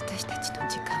私たちの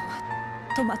時間は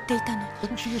止まっていたのに。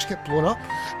 Didn't she just get blown up?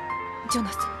 ジョ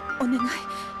ナサン、お願い。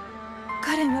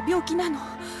カレンは病気なの。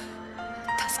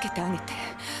助けてあげて。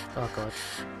 Oh god.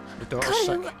 The daughter's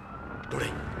sick. ロレイ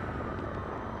ン、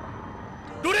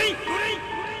ロレイン、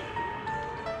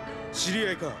知り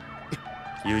合いか。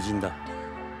友人だ。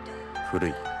古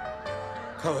い。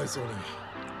かわいそうに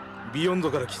ビヨン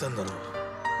ドから来たんだろ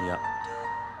う。いや、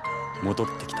戻っ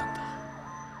てきたんだ。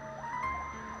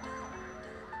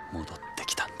戻って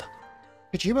きたんだ。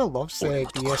 Kojima loves the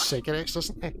idea of cigarettes,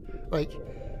 doesn't he? Like,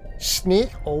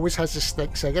 Snake always has the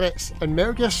stick cigarettes. In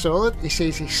Metal Gear Solid, he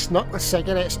says he snuck the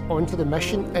cigarettes onto the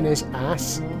mission in his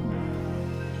ass.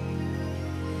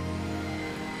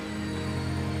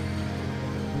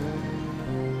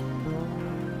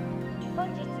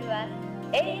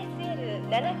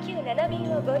 ASL797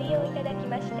 便をご利用いただき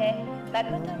まして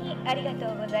誠にありがと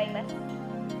うございます。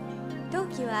当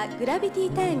機はグラビテ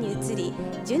ィターンに移り、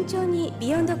順調にビ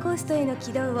ヨンドコーストへの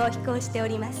軌道を飛行してお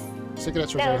ります。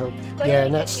 Cigarettes were very helpful. Yeah,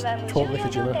 and that's totally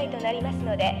状 Kojima. 態となります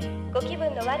ので、ご気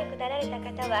分の悪くなられた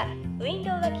方はウィン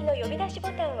ドウ脇の呼び出しボ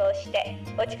タンを押して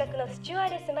お近くのスチュワー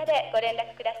デスまでご連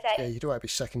絡ください。Yeah, you don't want to be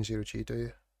sick in 0G, do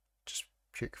you? Just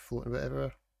puke floating about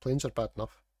everywhere. Planes are bad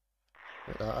enough.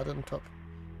 Like that added on top.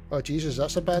 Oh Jesus,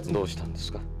 that's a bad one. どうしたんで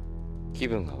すか？気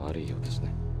分が悪いようです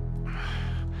ね。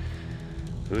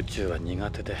宇宙は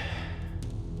苦手で。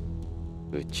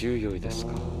宇宙酔いです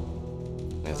か。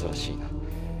珍しいな。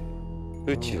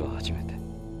宇宙は初めて。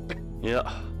いや、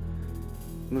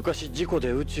昔事故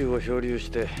で宇宙を漂流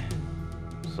して、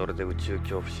それで宇宙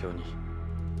恐怖症に。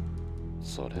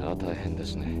それは大変で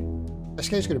すね。This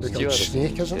guy's gonna スチュ become ワード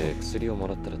Snake, に isn't 行っ he? て薬をも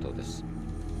らったらどうです。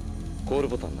コール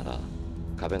ボタンなら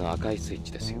壁の赤いスイッ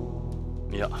チですよ。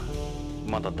いや、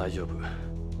まだ大丈夫。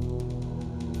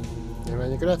Yeah,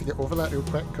 man, you're gonna have to get over that real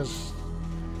quick because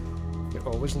you're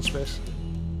always in space.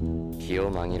 気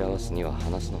を紛らわすには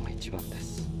話すのが一番で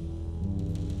す。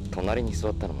隣に座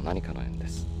ったのも何かの縁で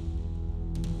す。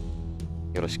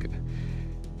よろしく。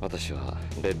私は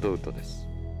レッドウッドです。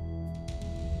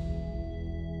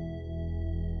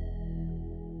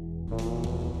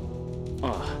あ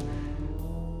あ、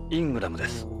イングラムで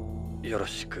す。よろ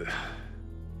しく。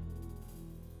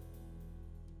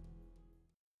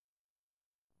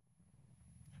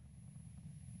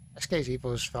This guy's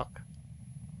evil as fuck.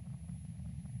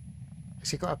 Has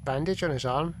he got a bandage on his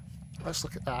arm? Let's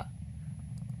look at that.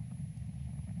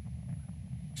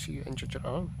 See, you injured your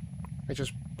arm. I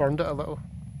just burned it a little.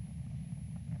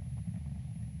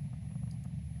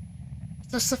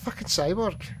 Is this the fucking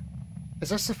cyborg? Is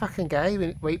this the fucking guy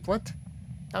with white blood?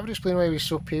 That would explain why he was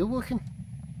so pale looking.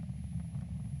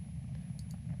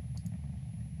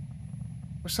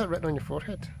 What's that written on your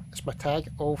forehead? It's my tag.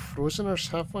 All Frozeners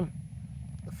have one.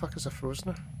 The fuck is a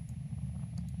Frozener?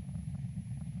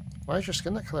 Why is your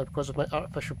skin that colour? Because of my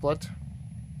artificial blood.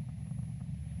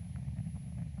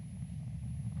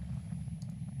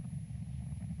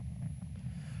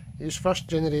 Use first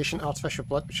generation artificial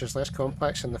blood, which is less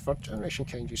complex than the third generation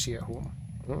kind you see at home.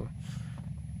 Oh.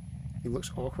 He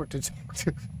looks awkward to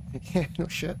yeah, no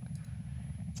shit.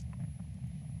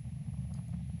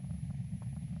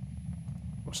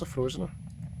 What's a Frozener?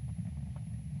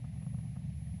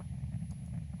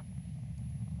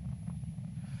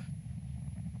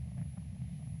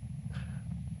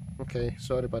 Okay,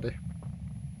 sorry buddy.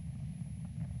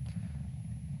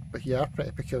 But you are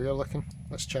pretty peculiar looking.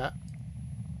 Let's chat.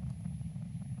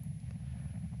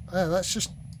 Ah, let's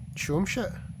just show him shit.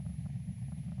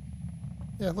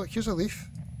 Yeah, look, here's a leaf.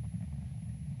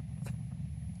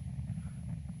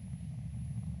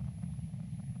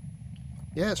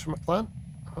 Yeah, it's from a plant.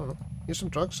 Oh, here's some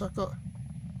drugs I've got. You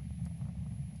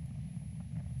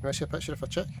want to see a picture of a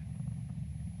chick?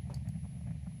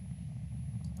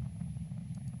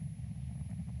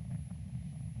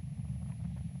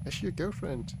 Is she your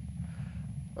girlfriend?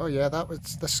 Oh yeah,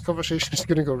 this conversation is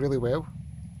going to go really well.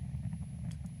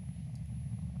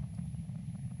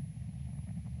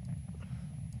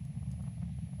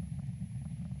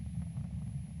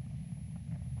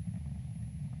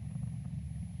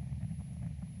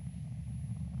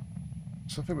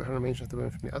 Something about her reminds me of the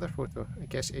woman from the other photo. I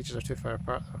guess ages are too far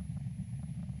apart though.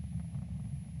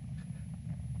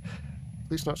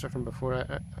 Policenauts are from before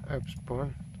I was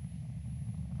born.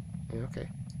 Yeah, okay.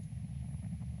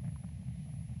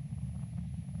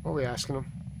 What are we asking them?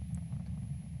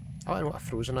 I don't know what a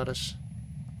Frozener is.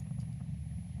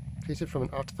 Created from an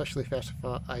artificially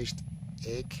fertilized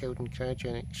egg held in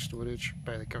cryogenic storage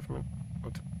by the government,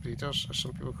 or the breeders, as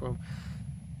some people call them.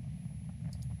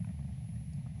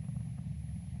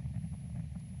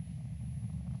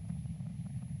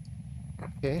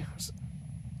 Okay.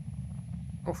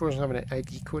 All Frozen have an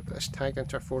ID code that's tagged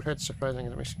into our forehead, surprising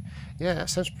as it may seem. Yeah, that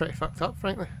sounds pretty fucked up,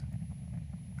 frankly.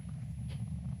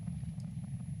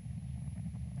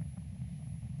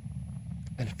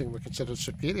 Anything we're considered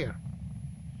superior.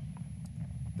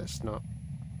 That's not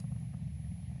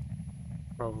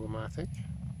problematic.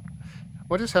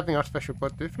 What does having artificial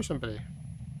blood do for somebody?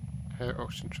 Higher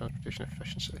oxygen transportation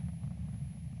efficiency.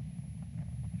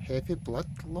 Heavy blood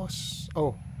loss?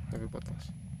 Oh, heavy blood loss.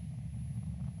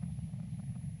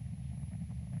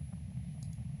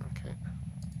 Okay.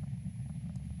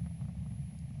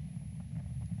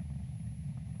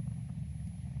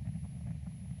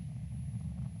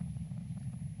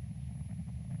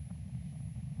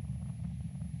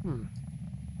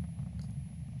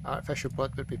 Artificial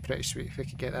blood would be pretty sweet if we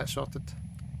could get that sorted.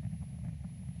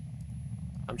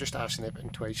 I'm just asking everything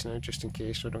twice now, just in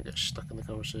case so I don't get stuck in the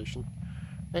conversation.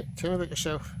 Right, tell me about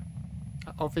yourself.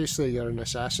 Obviously you're an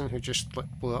assassin who just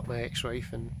blew up my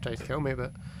ex-wife and tried to kill me,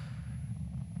 but...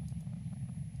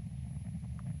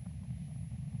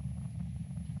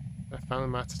 A family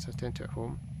matter to attend to at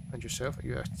home. And yourself, are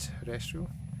you a terrestrial?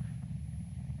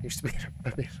 Used to be a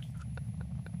baby.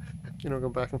 You know,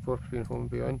 going back and forth between home and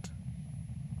beyond.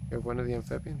 You're one of the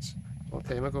amphibians. A long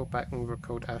time ago, back when we were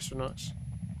called astronauts.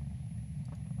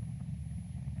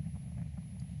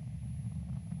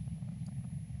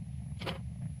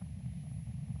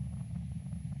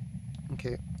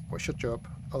 Okay, what's your job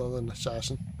other than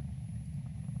assassin?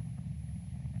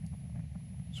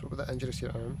 So with the injuries to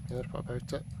your arm, yeah, what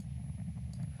about it?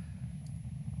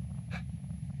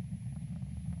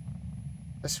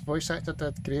 This voice actor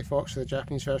did Grey Fox for the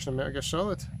Japanese version of Metal Gear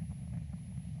Solid.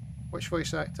 Which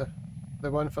voice actor? The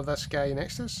one for this guy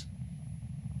next to us?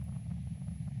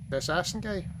 The assassin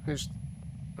guy? Who's...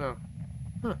 Oh.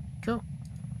 Huh, cool.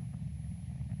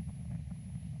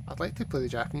 I'd like to play the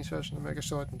Japanese version of Metal Gear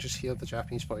Solid and just hear the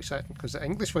Japanese voice acting, because the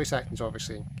English voice acting is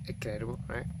obviously incredible,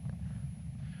 right?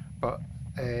 But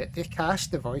they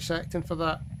cast the voice acting for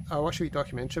that. I watched a wee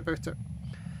documentary about it.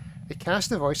 They cast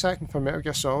the voice acting for Metal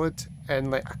Gear Solid in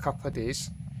like a couple of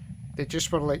days. They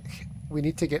just were like, we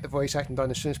need to get the voice acting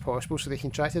done as soon as possible, so they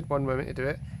contracted one woman to do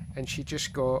it, and she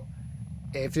just got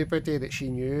everybody that she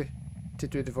knew to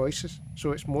do the voices.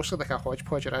 So it's mostly like a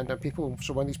hodgepodge of random people.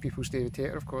 So one of these people's David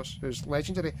Hayter, of course, who's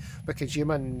legendary, but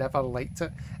Kojima never liked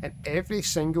it. And every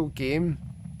single game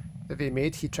that they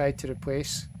made, he tried to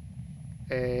replace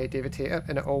David Hayter,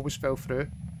 and it always fell through.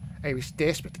 He was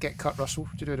desperate to get Kurt Russell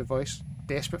to do the voice.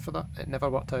 Desperate for that. It never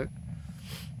worked out.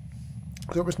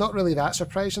 So it was not really that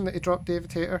surprising that he dropped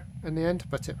David Hayter in the end,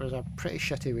 but it was a pretty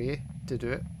shitty way to do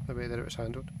it, the way that it was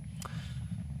handled.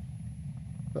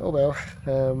 But oh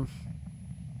well.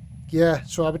 Yeah,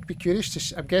 so I would be curious to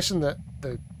see, I'm guessing that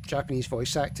the Japanese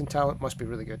voice acting talent must be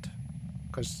really good,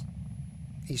 because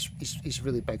he's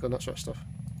really big on that sort of stuff.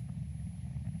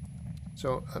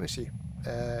 So let me see.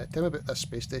 Tell me about this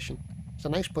space station. It's a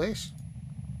nice place.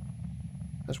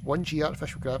 There's 1G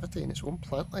artificial gravity and its own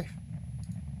plant life.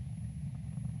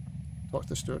 Talk to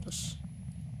the stewardess.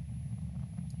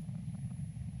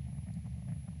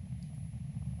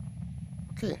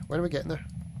 Okay, when are we getting there?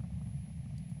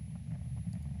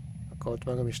 Oh god,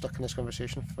 am I going to be stuck in this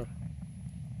conversation for...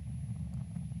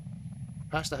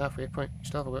 Past the halfway point. You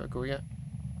still have a way to go yet?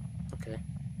 Okay.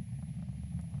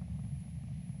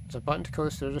 There's a button to call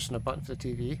the stewardess and a button for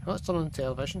the TV. Oh, that's done on the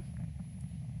television.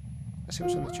 Let's see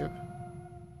what's in the tube.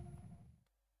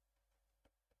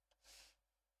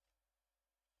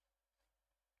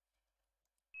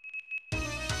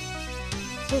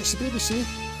 Oh, it's the BBC.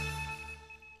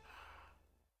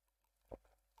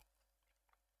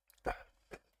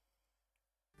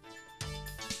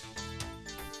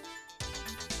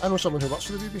 I know someone who works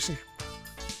for the BBC.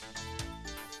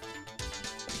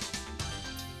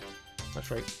 That's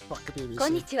right, fuck the BBC. こ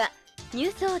んにちは。ニュ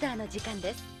ースオーダーの時間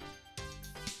です。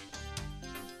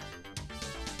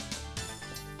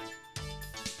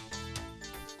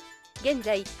現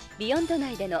在、ビヨンド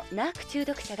内でのナーク中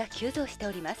毒者が急増して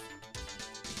おります。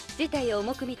事態を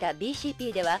重く見た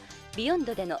BCP では、ビヨン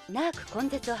ドでのナーク根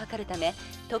絶を図るため、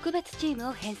特別チーム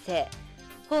を編成。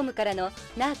ホームからの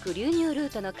ナーク流入ルー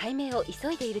トの解明を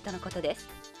急いでいるとのことです。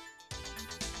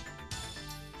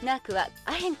ナークは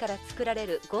アヘンから作られ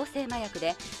る合成麻薬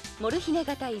で、モルヒネ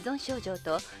型依存症状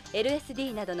と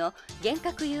LSD などの幻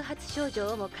覚誘発症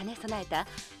状をも兼ね備えた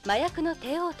麻薬の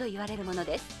帝王と言われるもの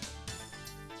です。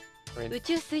宇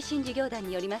宙推進事業団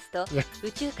によりますと、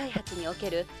宇宙開発におけ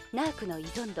るナークの依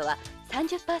存度は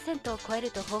 30% を超え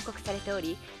ると報告されてお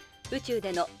り、宇宙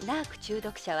でのナーク中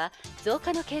毒者は増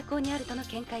加の傾向にあるとの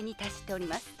見解に達しており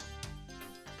ます。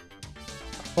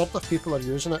A lot of people are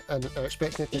using it and are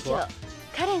expecting it to 以 go 上、 up.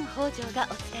 カレン北条が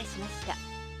お伝えしました。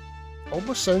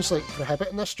 Almost sounds like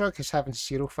prohibiting this drug is having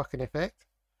zero fucking effect.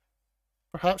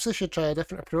 Perhaps they should try a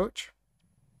different approach.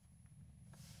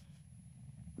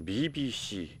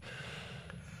 BBC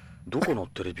どこの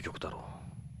テレビ局だろ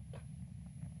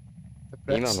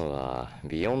The 今 Brits. のは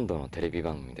ビヨンドのテレビ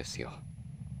番組ですよ。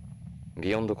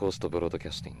ビヨンドコーストブロードキ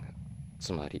ャスティング、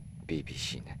つまり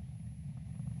BBC ね。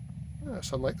Yeah,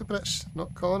 it's unlike the Brits,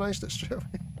 not colonised it straight away.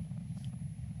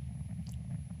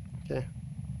 Okay,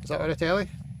 is that our telly?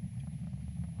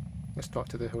 Let's talk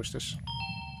to the hostess.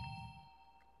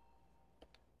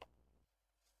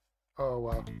 Oh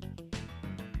wow.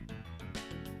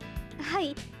 は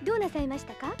い、どうなさいまし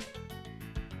たか？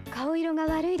顔色が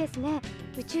悪いですね。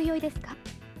宇宙酔いですか？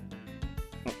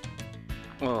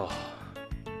う。ああ、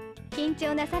緊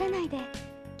張なさらないで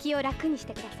気を楽にし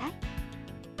てください。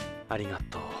ありが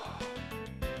とう。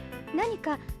何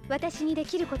か私にで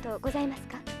きることございます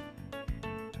か？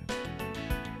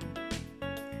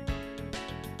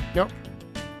 Nope.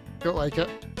 Don't like it.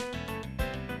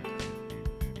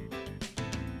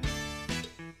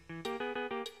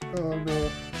 Oh no.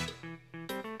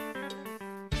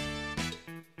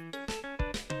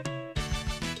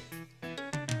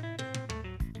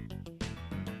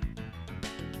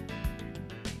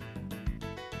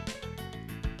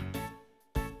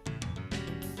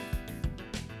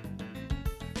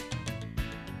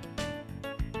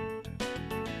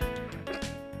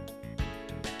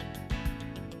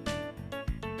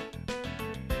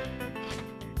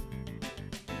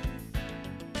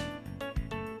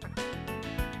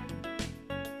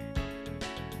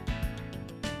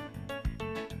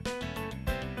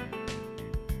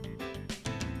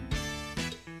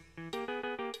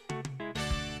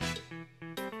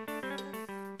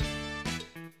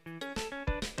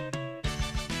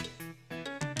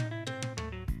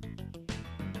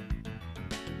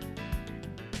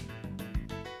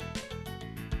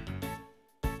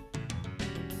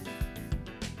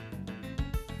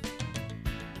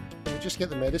 just get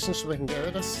the medicine so we can get rid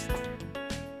of this?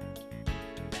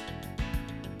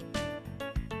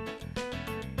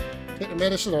 Take the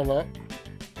medicine or not?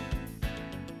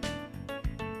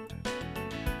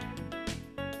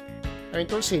 I mean,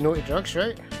 don't say no to drugs,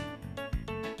 right?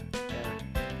 Yeah.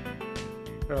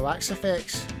 Relax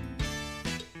effects.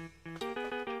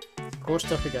 Course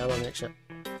Tokugawa makes it.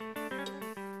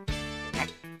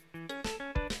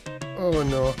 Oh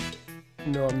no.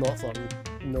 No, I'm not flirting.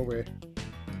 No way.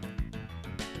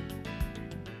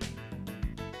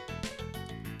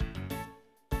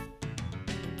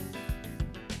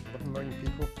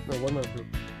 People? No, 1 million people.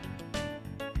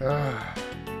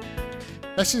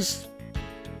 This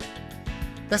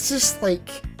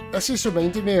is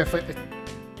reminding me of like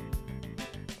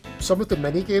some of the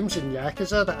mini games in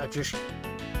Yakuza that are just,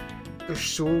 they're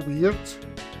so weird.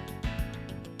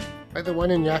 Like the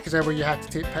one in Yakuza where you have to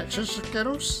take pictures of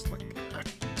girls. Like, I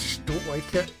just don't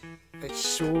like it. It's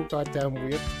so goddamn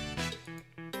weird.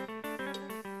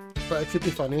 But it could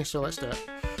be funny, so let's do it.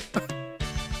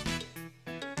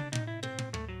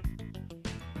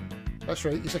 That's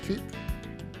right, he's a creep.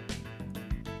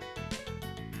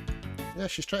 Yeah,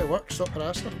 she's trying to work, stop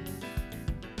harassing her.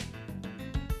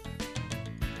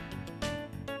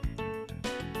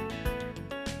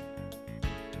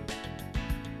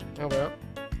 Oh well.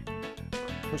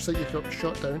 Looks like you've got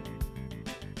shot down.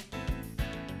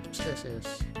 What's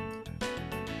SS?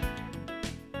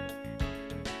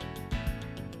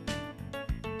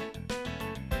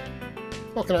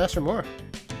 Oh, can I ask for more?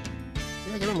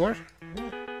 Yeah, give him more.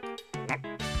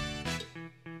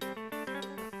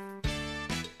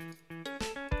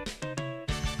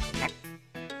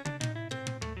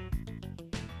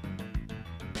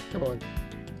 Come on.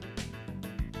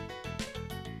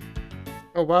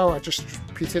 Oh wow, I just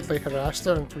repeatedly harassed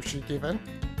her until she gave in.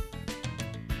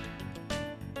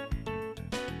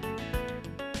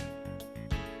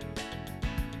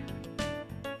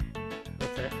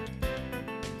 Okay.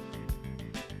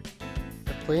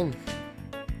 The plane.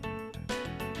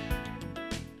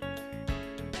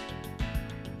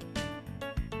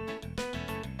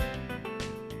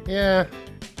 Yeah.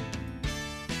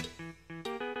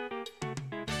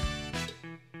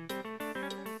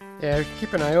 Yeah,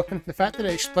 keep an eye open. The fact that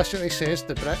it explicitly says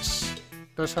the Brits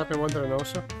does have me wondering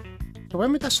also. So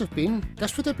when would this have been?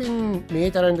 This would have been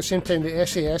made around the same time the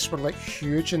SAS were like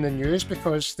huge in the news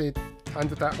because they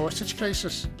handled that hostage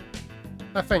crisis.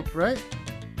 I think, right?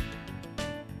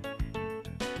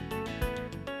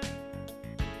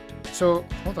 So,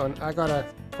 hold on, I gotta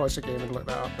pause the game and look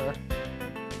that up now.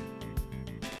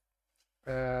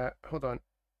 Hold on.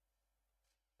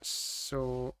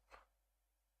 So...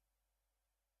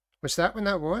 was that when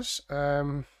that was?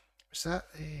 Was that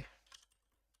the...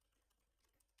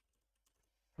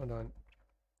 hold on.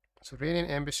 So Iranian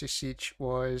Embassy Siege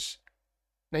was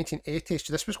 1980,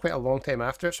 so this was quite a long time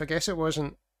after it, so I guess it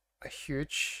wasn't a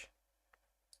huge...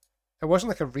 it wasn't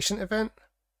like a recent event.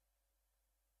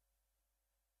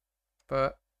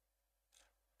 But...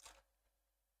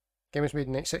 game was made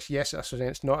in 96, yes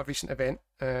it's not a recent event.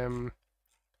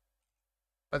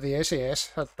 But the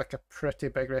SAS had like a pretty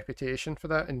big reputation for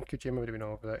that, and Kojima would have been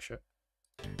all over that shit.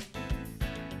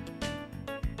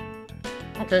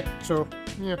 Okay, so,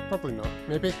 yeah, probably not.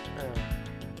 Maybe.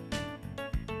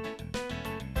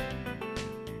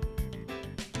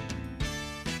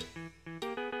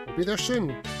 We'll be there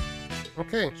soon.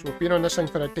 Okay, so we've been on this thing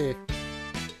for a day.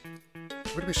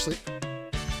 Where do we sleep?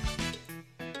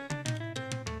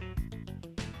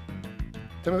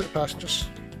 Tell me about the passengers.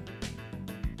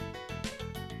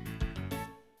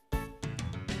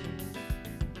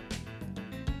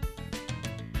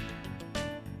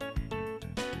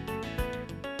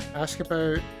 Ask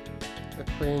about the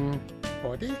plane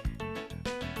body.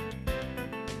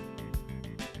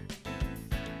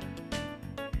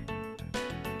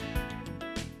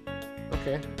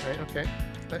 Okay, right, okay.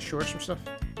 Let's show her some stuff.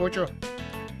 Bojo.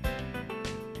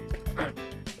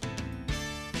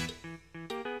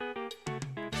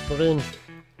 Lorraine.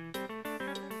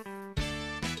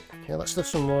 Yeah, let's do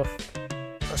some more.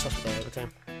 That's us about every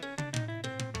time.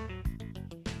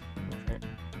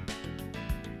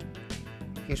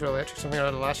 Keys were electric, something out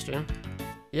of the last stream.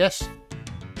 Yes.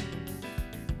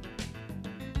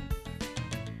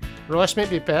 Ross might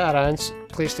be a better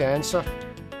place to answer.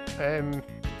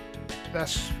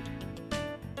 This...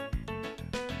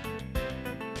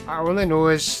 I only know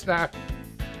is that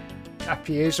a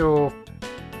piezo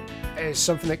is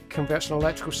something that converts an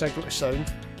electrical signal to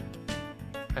sound.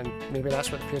 And maybe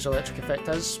that's what the piezoelectric effect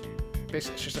is.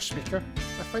 Basically it's just a speaker,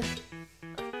 I think.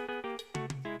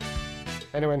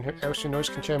 Anyone else who knows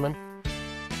can chime in.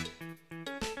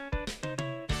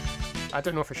 I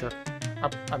don't know for sure.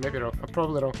 I may be wrong. I'm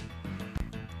probably wrong.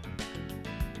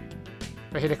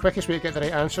 But hey, the quickest way to get the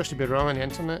right answer is to be wrong on the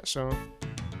internet, so...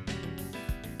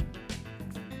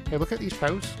 Hey, look at these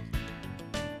piles.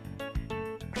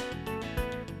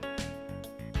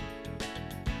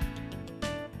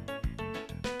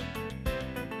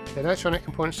 The electronic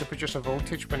components that produce a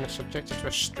voltage when they're subjected to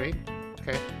a strain.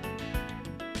 Okay.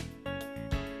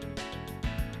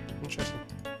 Interesting.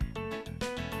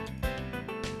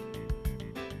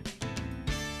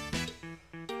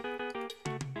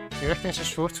 Do you recognize this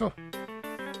photo?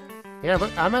 Yeah,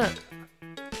 look, I'm in it.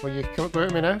 Will you come go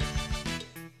with me now?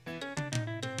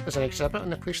 There's an exhibit on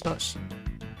the Policenauts.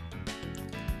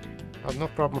 I've no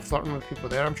problem flirting with people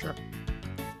there, I'm sure.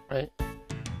 Right.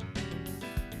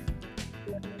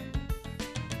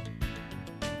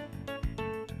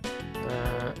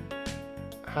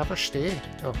 Have her stay.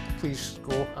 Oh, please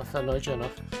go. I've annoyed you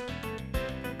enough.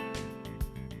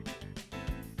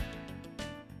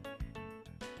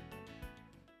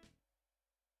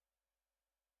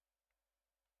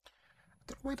 I don't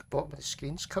know why the bottom of the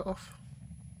screen's cut off.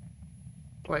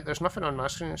 Like, there's nothing on my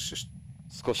screen, it's just...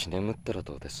 少し眠ったら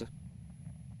どうです？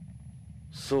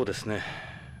そうですね。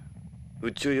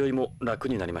宇宙酔いも楽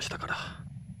になりましたから。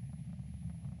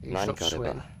何かあれ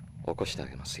ば起こしてあ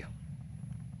げますよ。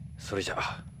それじゃ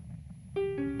あ。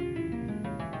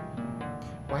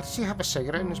Why does he have a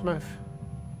cigarette in his mouth?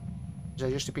 Is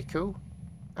that just to be cool?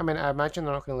 I mean, I imagine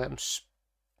they're not going to let him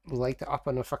light it up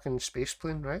on a fucking space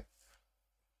plane, right?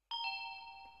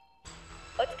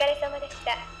 お疲れ様でし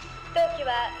た。当機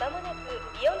は間もなく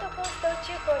ビヨンドコースト宇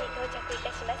宙港に到着いた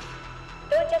します。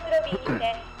到着ロビーに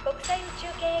て国際宇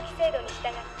宙検疫制度に従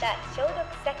った消毒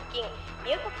殺菌、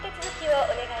入国手続きを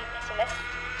お願いいたします。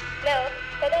なお、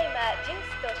ただいまジュー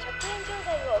スと食塩錠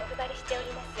剤をお配りしており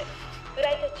ます。フ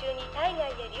ライト中に体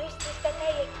外へ流出した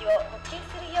体液を補給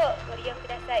するようご利用く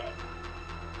ださい。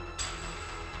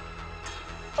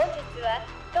本日は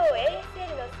当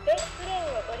ASL のスペースプレー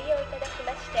ンをご利用いただき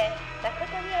まして誠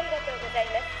にありがとうござい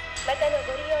ます。またの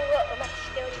ご利用をお待ち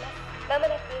しております。まも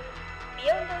なくビ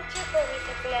ヨンド宇宙港に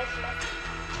接岸します。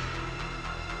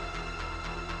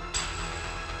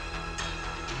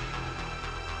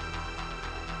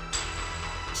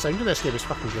The sound of this game is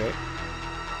fucking great.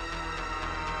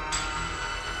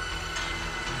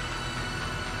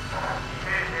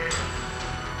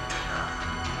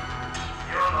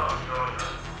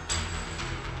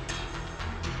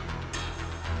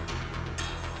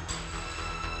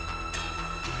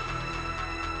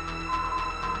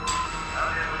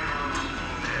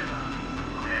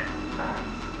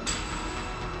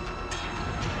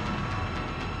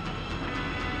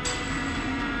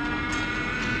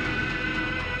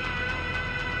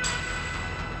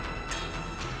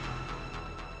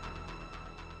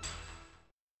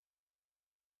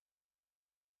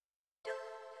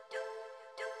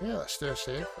 Yeah, let's do a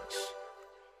save. There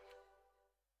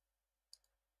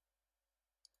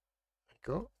we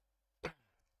go.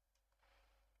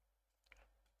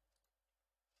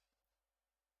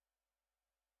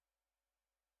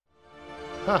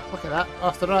 Ah, look at that.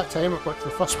 After that time, we've got to the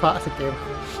first part of the game.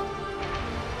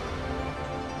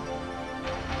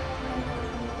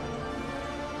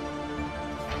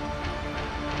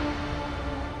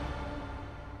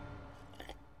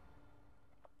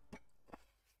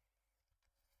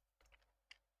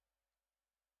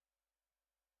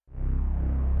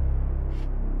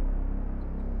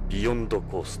 Beyond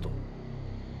Coast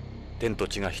天と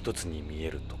地が一つに見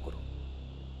えるところ、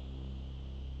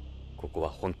ここは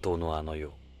本当のあの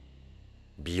世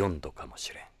ビヨンドかも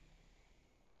しれん。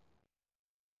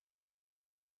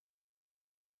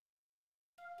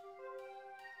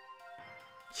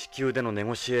地球でのネ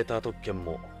ゴシエーター特権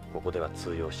もここでは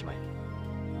通用しまい。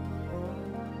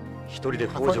一人で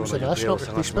工場の行方を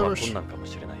探すのは困難かも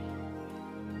しれない。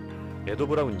エド・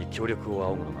ブラウンに協力を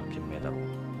仰ぐのが賢明だろう。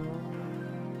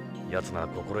奴なら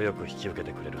快く引き受け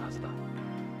てくれるはずだ。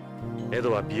エ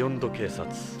ドはビヨンド警察、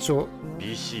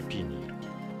BCP にいる。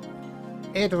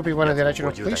Ed will be one of the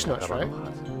original Policenauts, right?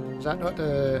 Is that not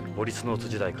the... ポリスノーツ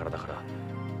時代からだから、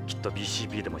きっと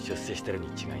BCP でも出世してるに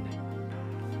違いない。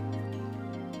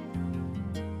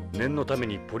念のため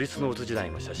にポリスノーツ時代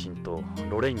の写真と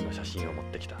ロレインの写真を持っ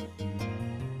てきた。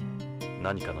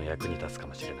何かの役に立つか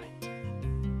もしれない。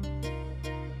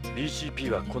BCP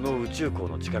はこの宇宙港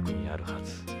の近くにあるは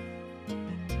ず。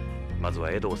まず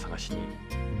はエドを探しに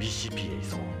BCP へ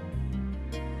急ごう。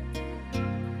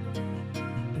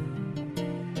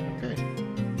Okay.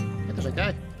 Hey, there's a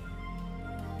guy.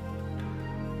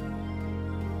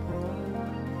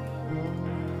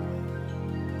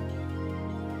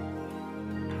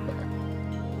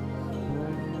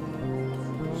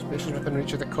 This is within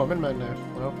reach of the common man now.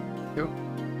 Well, cool.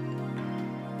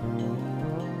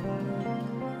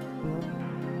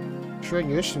 Showing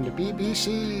news from the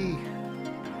BBC.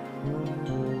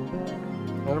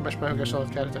 I wonder which Metal Gear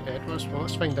Solid character Ed was. Well,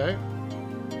 let's find out.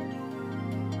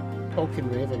 Vulcan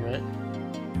Raven, right?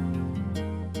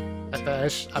 If it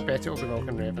is, I bet it'll be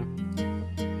Vulcan Raven.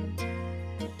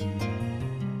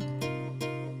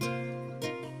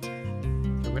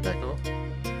 So where'd I go?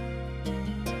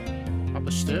 Up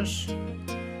the stairs?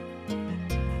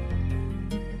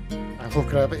 I will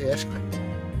grab it, yes.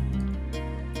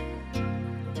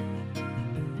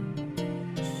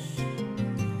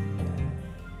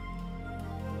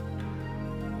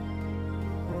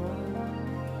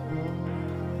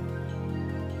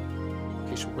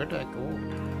 Okay, so where did I go?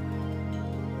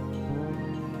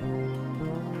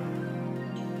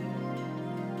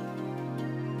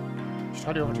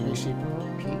 Study over to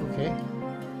VCP, okay.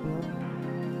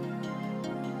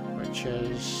 Which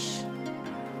is...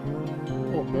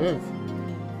 oh, move.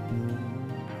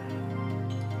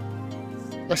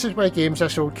 This is why games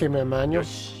this old came in a manual.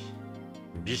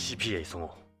 BCP へ急ごう。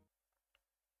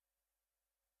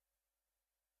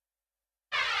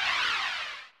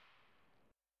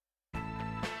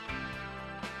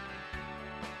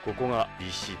ここが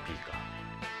BCP か。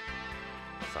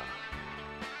さあ、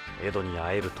エドに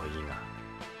会えるといいが。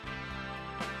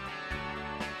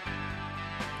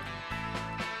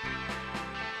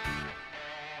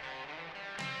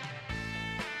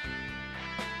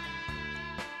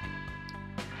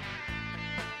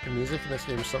The music in this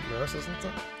game is something else, isn't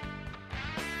it?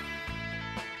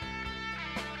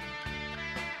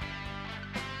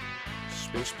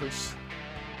 Space Police.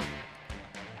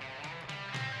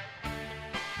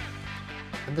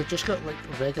 And they've just got like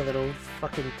regular old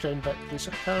fucking crown bit police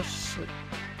cars. Like...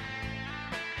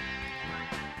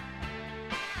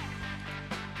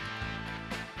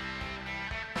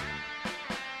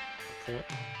 okay.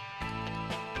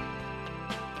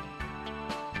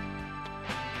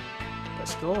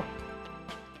 Let's go.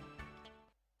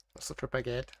 Let's look for Big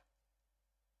Ed.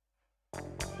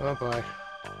 Oh boy.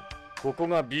 ここ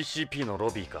が BCP のロ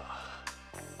ビーか。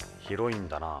広いん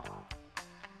だな。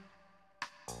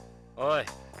おい、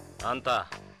あんた、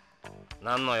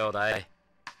何の用だい？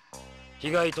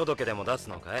被害届でも出す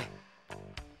のかい？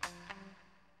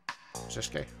 Who's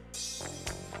this guy?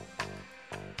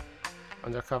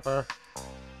 Undercover.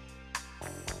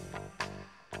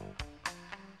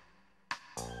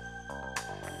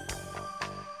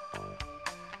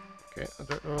 Okay, I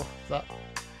don't know if that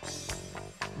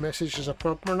message is a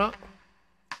problem or not.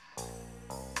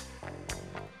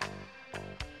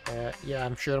 Yeah,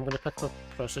 I'm sure I'm going to pick up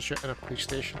a prostitute in a police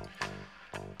station.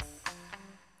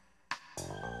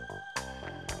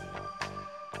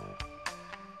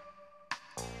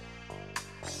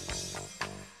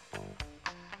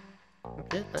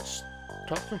 Okay, let's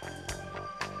talk to him.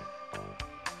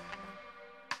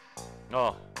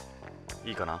 ああ、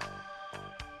いいかな。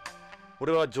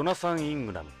俺はジョナサン・イン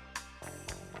グラム。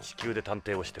地球で探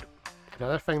偵をしてる。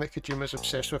Another thing that Kojima is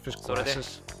obsessed with is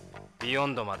glasses. ビヨ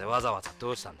ンドまでわざわざど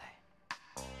うしたんだい？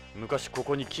昔こ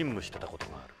こに勤務してたこと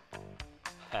がある。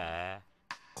へえ、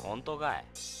本当かい？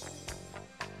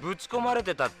ぶち込まれ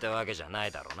てたってわけじゃな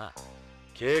いだろうな。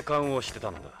警官をして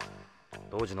たんだ。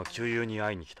当時の旧友に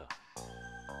会いに来た。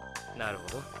なるほ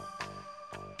ど。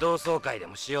同窓会で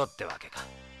もしようってわけか。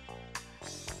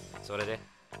それで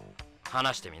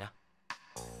話してみな。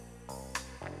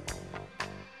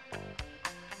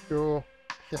So,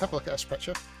 you have a look at this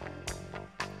picture.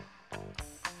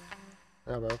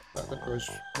 Oh well, that didn't go as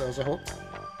well as I hoped.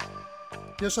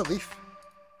 Here's a leaf.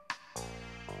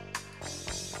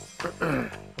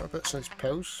 What about some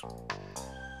pills?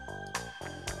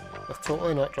 They're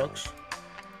totally not drugs.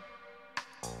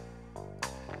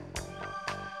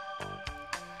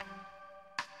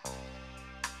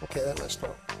 Okay then, let's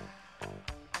stop.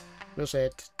 Where's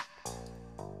Ed?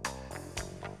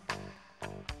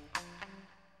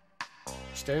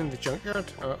 It's down in the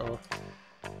junkyard? Uh-oh.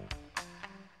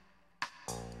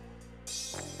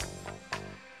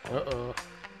 Uh-oh.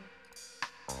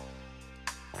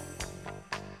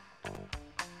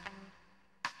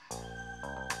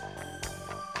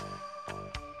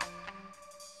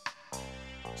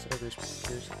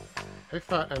 How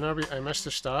far in are we? I missed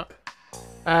the start.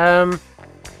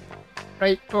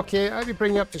 Right, okay, let me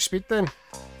bring you up to speed then.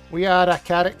 We are a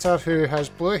character who has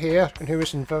blue hair and who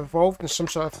was involved in some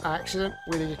sort of accident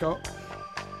where he got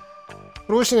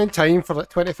frozen in time for like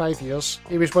 25 years.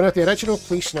 He was one of the original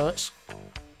Policenauts.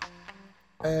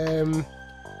 And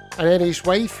then his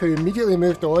wife, who immediately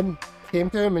moved on, came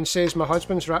to him and says, my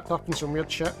husband's wrapped up in some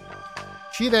weird shit.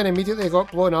 She then immediately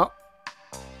got blown up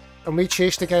And we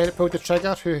chased the guy that pulled the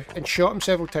trigger and shot him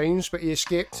several times, but he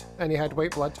escaped and he had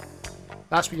white blood.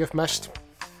 That's what you've missed.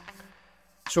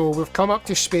 So we've come up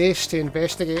to space to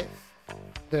investigate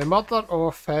the murder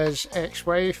of his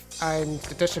ex-wife and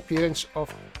the disappearance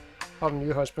of her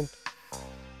new husband.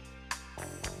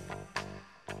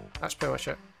 That's pretty much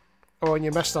it. Oh, and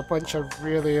you missed a bunch of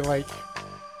really, like,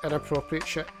 inappropriate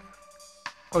shit.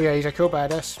 Oh yeah, he's a cool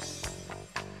badass.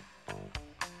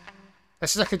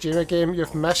 This is a Kojima game.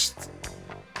 You've missed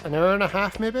an hour and a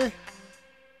half, maybe?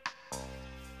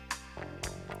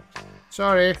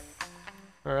 Sorry.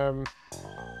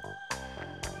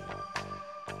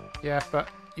 Yeah, but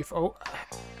you've... Oh,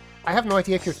 I have no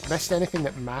idea if you've missed anything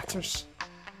that matters.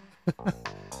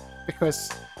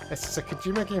 Because this is a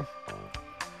Kojima game.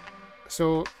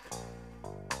 So...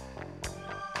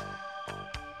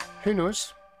 who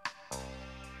knows?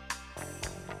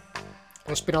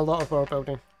 There's been a lot of world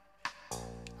building.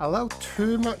 A little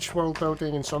too much world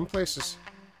building in some places.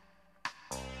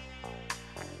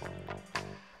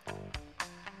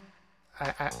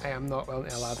 I am not willing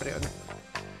to elaborate on it.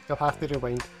 You'll have to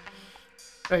rewind.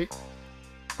 Right.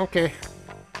 Okay.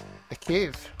 The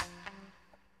cave.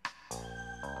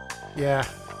 Yeah.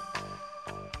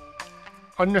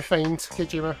 Unrefined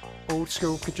Kojima. Old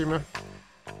school Kojima.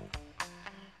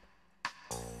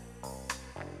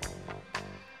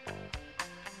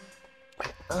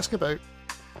 Ask about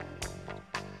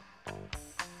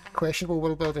questionable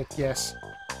world building. Yes.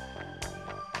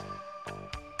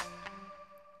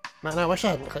 Man, I wish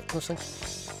I hadn't clicked those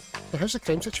things. So how's the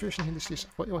crime situation in this case? I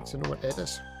thought you wanted to know what Ed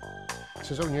is.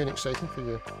 This is all new and exciting for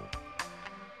you.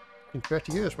 In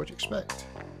 30 years, what do you expect?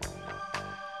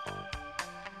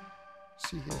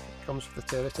 See here, it comes with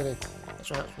the territory. That's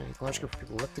what happens when a large group of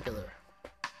people live together.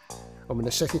 And when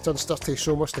the city turns dirty,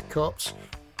 so must the cops.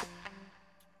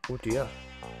 Oh dear.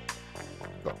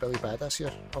 Got Billy Badass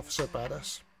here. Officer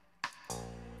Badass.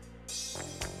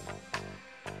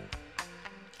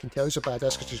 You can tell he's a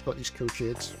badass because he's got these cool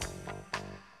shades.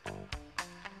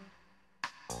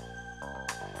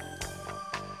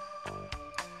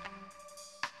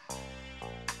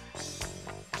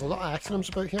 There's a lot of acronyms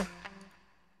about here.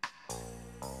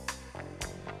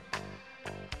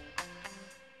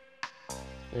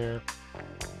 Yeah.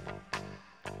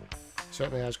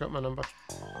 Certainly has got my number.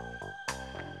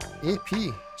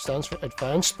 AP stands for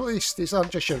Advanced Police. These aren't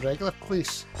just your regular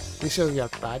police. These are your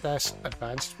badass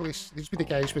advanced police. These be the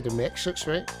guys with the mech suits,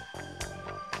 right?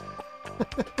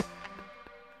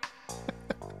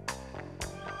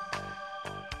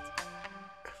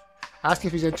 Ask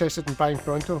if he's interested in buying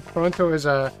Pronto. Pronto is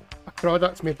a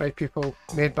product made by people,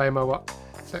 made by my work,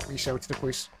 that we sell to the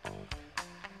police.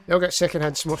 They all get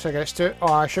second-hand smoke cigarettes too.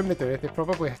 Oh, I assume they do. They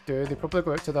probably do. They probably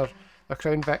go out to their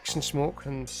Crown Vics and smoke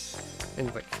and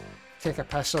like take a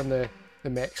piss on the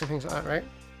mechs and things like that, right?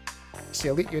 It's the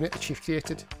elite unit the chief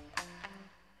created.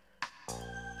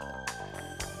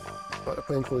 Not the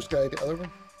plainclothes guy, the other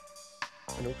one.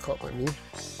 An old cop like me.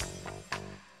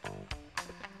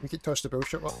 We could toss the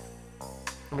bullshit up.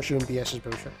 I'm assuming BS is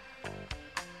bullshit.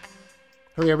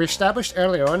 Oh yeah, we established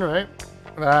early on, right,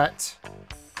 that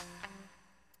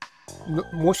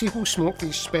most people smoke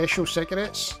these special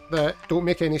cigarettes that don't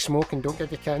make any smoke and don't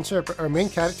give you cancer, but our main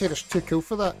character is too cool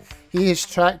for that. He has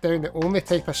tracked down the only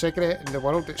type of cigarette in the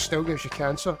world that still gives you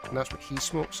cancer, and that's what he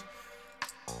smokes.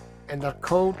 And they're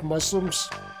called Muslims.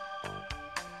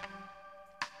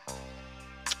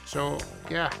 So,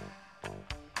 yeah.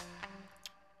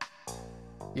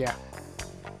 Yeah.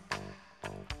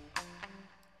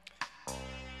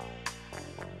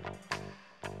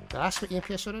 Did I ask what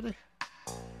EMPS already?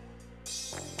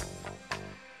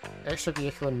 Extra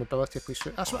vehicle and mobility police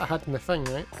suit. That's what I had in the thing,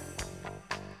 right?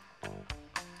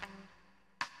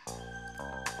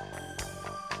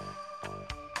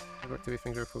 I got 3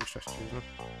 finger full just choosing.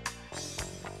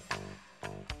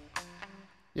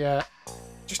 Yeah,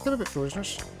 just a bit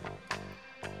frozeners.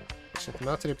 Listen to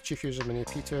military chief uses them in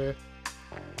AP2.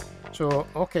 So,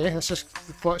 okay, this is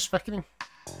the plot is thickening.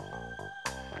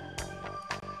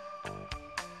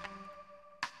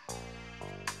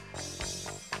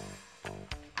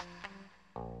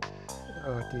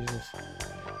 Oh, Jesus.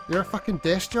 You're a fucking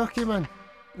desk jockey, man.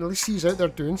 At least he's out there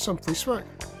doing some police work.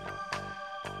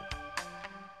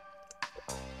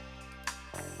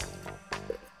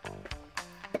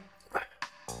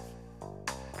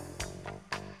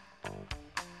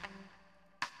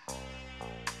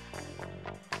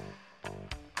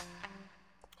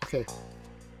 Okay.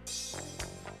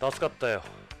 助かったよ。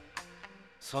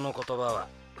その言葉は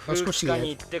風紀課に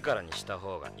行ってからにした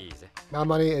方がいいぜ。My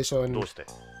money is on どうして？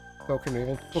 Welcome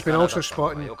Raven. We've been also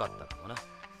spotting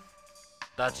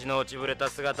立ちの落ちぶれた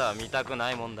姿は見たく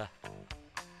ないもんだ。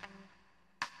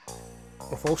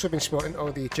We've also been spotting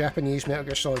all the Japanese Metal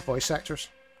Gear Solid voice actors.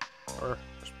 Or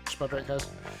Spudrick has.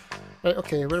 Right,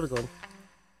 okay, where are we going?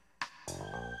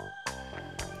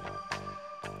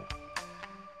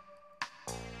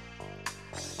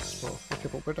 Oh, okay,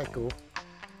 but where did I go?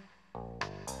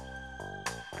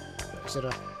 Is there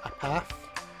a path?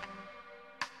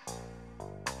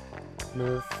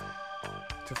 Move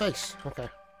to face. Okay.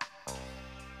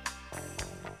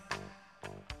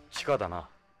 地下だな、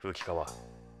風紀課は。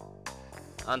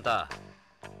あんた、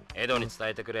エドに伝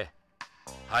えてくれ。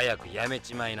早くやめ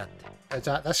ちまいなって。Is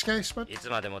that this guy, Spud? いつ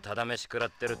までもただ飯食ら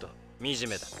ってると惨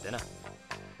めだってな。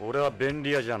俺は便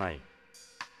利屋じゃない。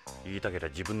言いたけりゃ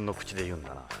自分の口で言うん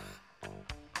だな。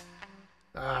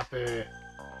Ah, boo.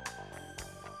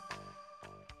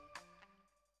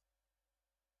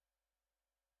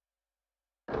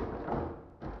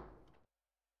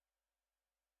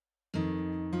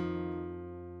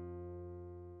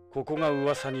 ここが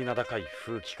噂に名高い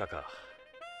風紀課か。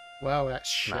Wow, that's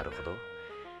shit. なるほど。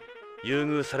優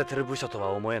遇されてる部署と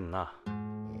は思えんな。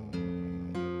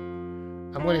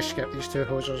I'm going to skip these two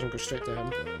hosers and go straight to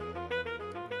him.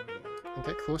 And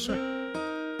get closer.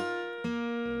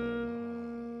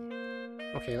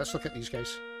 Okay, let's look at these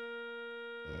guys.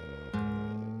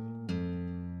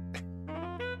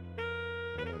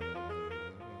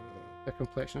 Their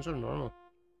complexions are normal.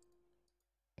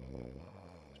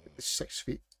 6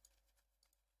 feet.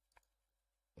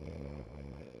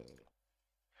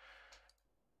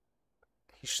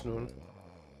 He's snoring.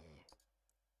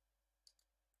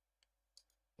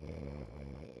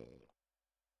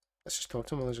 Let's just talk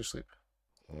to him while he's asleep.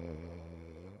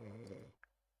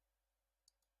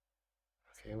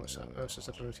 Okay, what's that? Oh, it's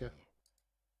a around here.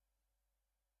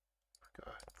 Got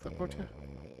a clipboard here.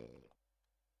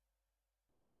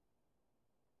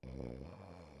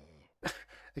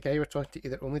 The guy you were talking to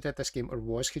either only did this game or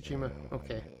was Kojima.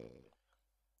 Okay.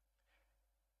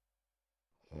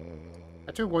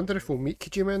 I do wonder if we'll meet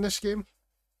Kojima in this game.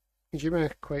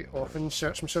 Kojima quite often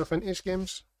inserts himself into his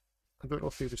games. I don't know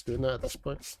if he was doing that at this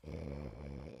point.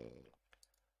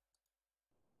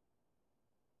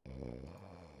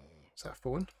 Is that a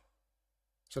phone?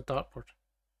 It's a dartboard.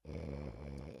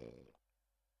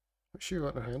 What's she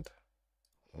got in her hand?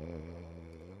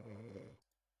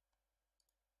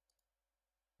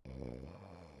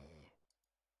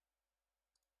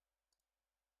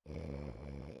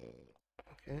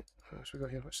 Okay, so we got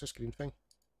here. What's this green thing?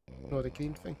 No, the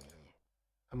green thing.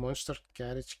 A monster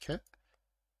garage kit.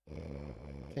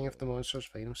 King of the Monsters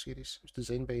vinyl series. It was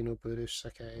designed by Noboru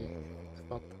Sakai.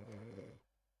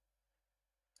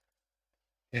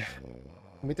 Yeah.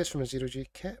 We made this from a zero-G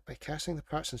kit. By casting the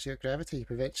parts in zero gravity, you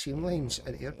prevent seam lines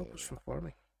and air bubbles from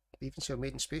forming. They even sell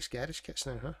made in space garage kits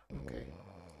now, huh? Okay.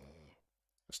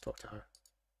 Let's talk to her.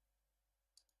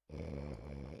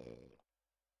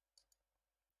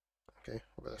 Okay,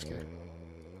 what about this guy?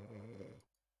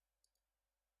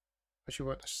 What you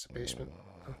want? This is the basement.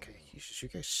 Okay, Jesus, you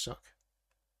guys suck.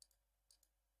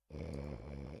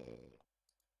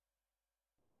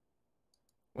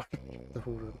 The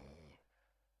whole room.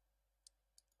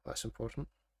 That's important.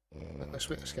 Let's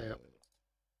wake this guy up.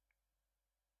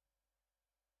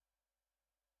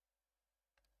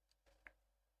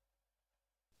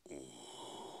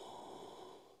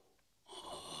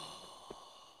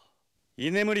居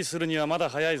眠りするにはまだ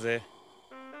早いぜ。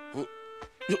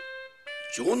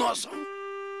ジョナサン。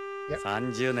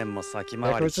30年も先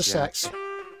回りしやがって。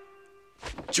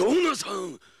ジョナサ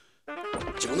ン。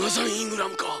ジョナサン・イングラ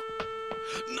ムか。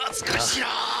懐かしいな。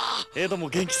エドも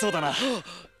元気そうだな。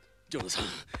ジョナサン、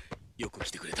よく来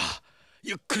てくれた。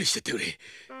ゆっくりしてってくれ。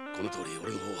この通り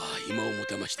俺の方は暇を持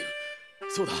てましてる。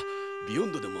そうだ、ビヨ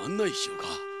ンドでも案内しようか。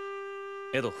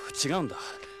エド、違うんだ。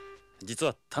実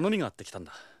は頼みがあってきたん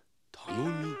だ。頼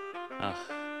み？あ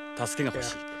あ、助けが欲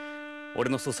しい。俺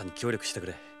の捜査に協力してく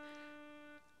れ。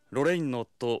ロレインの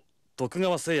夫、徳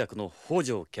川製薬の北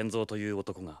条健三という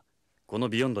男がこの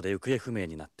ビヨンドで行方不明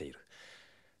になっている。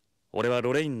俺は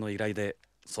ロレインの依頼で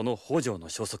その北条の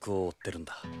消息を追ってるん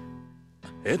だ。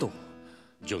エド？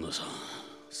ジョナサン、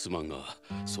すまんが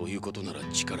そういうことなら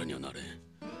力にはなれん。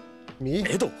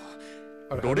エド？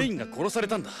ロレインが殺され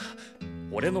たんだ。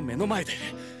俺の目の前で。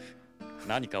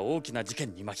何か大きな事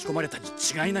件に巻き込まれたに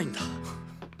違いないんだ。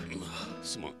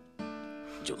すまん、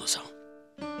ジョナサ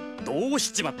ン。どう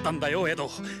しちまったんだよ、エド。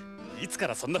いつか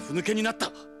らそんなふぬけになっ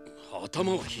た？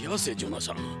頭を冷やせ、ジョナ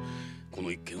サン。こ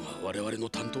の一件は我々の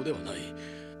担当ではない。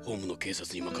ホームの警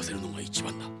察に任せるのが一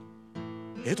番だ。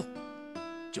エド？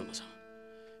ジョナサン、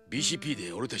BCP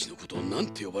で俺たちのことを何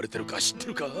て呼ばれてるか知って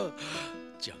るか？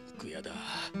ジャンク屋だ。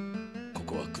こ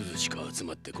こはクズしか集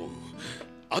まってこん。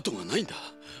後がないんだ。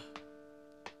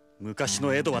昔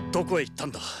のエドはどこへ行った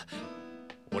んだ。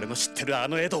俺の知ってるあ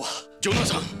のエドは。ジョナ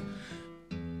サン、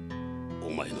お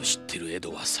前の知ってるエ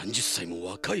ドは30歳も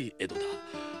若いエドだ。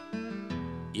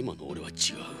今の俺は違う。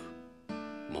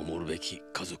守るべき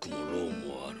家族もローン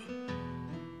もある。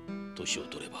年を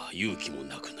取れば勇気も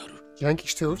なくなる。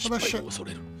失敗を恐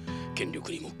れる。権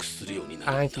力にも屈するようにな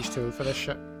るんだ。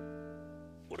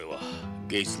俺は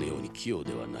ゲイツのように器用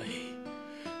ではない。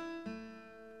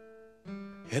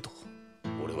エド、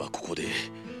俺はここで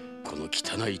この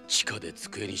汚い地下で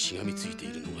机にしがみついて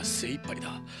いるのが精一杯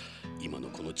だ。今の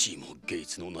この地位もゲイ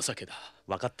ツの情けだ。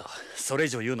分かった。それ以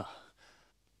上言うな。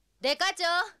デカ長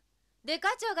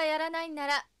がやらないんな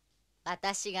ら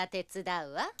私が手伝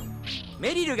うわ。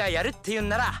メリルがやるって言うん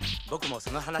なら僕もそ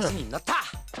の話に乗った。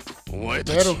お前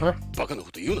たちバカな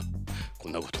こと言うな。こ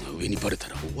んなことが上にバレた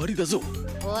ら終わりだぞ。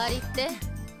終わりって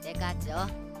デカ長、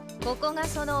ここが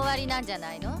その終わりなんじゃ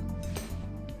ないの？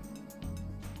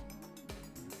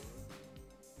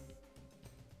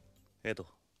エド。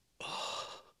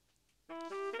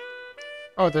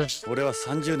俺は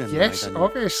30年の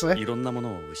間にいろんなも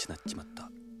のを失っちまった。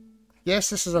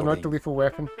Yes, this is a not-lethal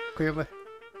weapon, clearly.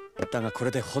 だがこ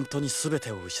れで本当に全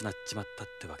てを失っちまったっ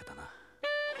てわけだな。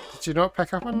Did you not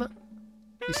pick up on that?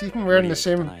 He's even wearing the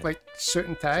same, like, suit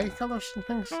and tie colours and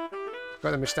things.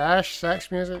 Got the moustache,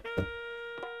 sex music.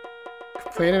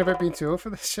 Complaining about being too old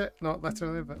for this shit. Not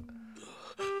literally, but...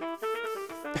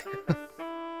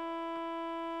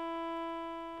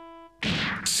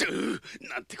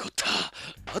なんてこった。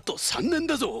あと3年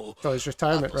だぞ。Oh, his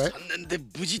retirement, right? 3年で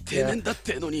無事定年だっ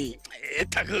てのに。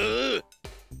たく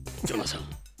ジョナサン、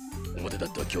表だ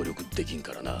っては協力できん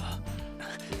からな。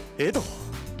エド。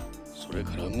それ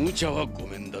から無茶はご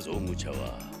めんだぞ。無茶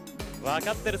は分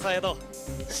かってるさ。エド、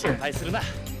心配するな。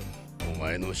お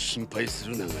前の心配す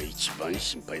るなが一番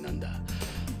心配なんだ。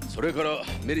それから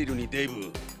メリルにデイ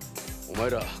ブ、お前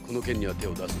らこの件には手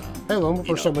を出すな。 How long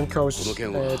before someone calls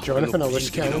Jonathan a loose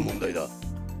cannon?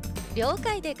 了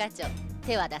解デカ長、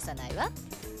手は出さないわ。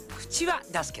口は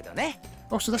出すけどね。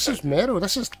Oh, so this is Meryl.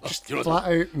 This is just flat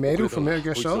out Meryl from Metal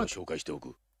Gear Solid.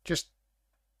 Just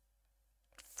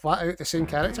flat out the same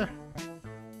character.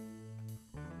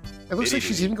 It looks like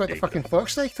she's even got the fucking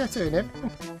fox like tattoo and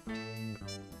everything.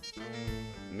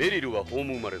 メリルはホー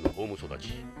ム生まれのホーム育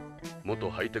ち。元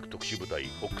ハイテク特殊部隊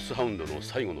フォックスハウンドの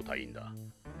最後の隊員だ。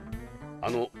あ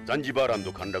のザンジバーラン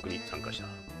ド陥落に参加した。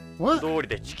通り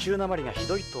で地球なまりがひ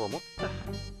どいと思った。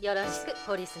よろしく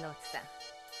ポリスノーツさん。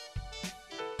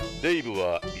デイブ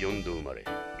はビヨンド生まれ、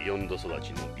ビヨンド育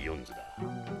ちのビヨンズだ。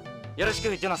よろし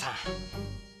くジョナさん。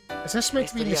Is this meant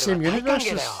to be in the same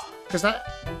universe? Because that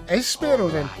is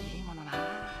Sparrow then.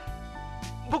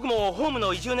 僕もホーム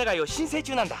の移住願いを申請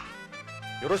中なんだ。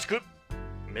よろしく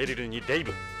メリルにデイ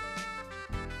ブ。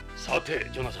さて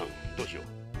ジョナサン、どうしよう。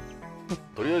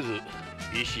とりあえず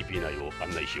BCP 内を案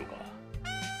内しようか。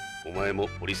お前も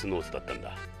ポリスノーツだったん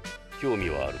だ。興味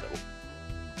はあるだろ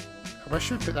う。I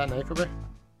wish you'd put that knife away.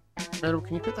 Meryl,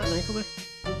 can you put that knife away?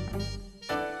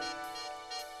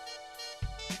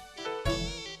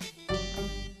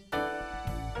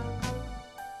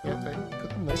 Yeah, right. Put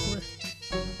the knife away.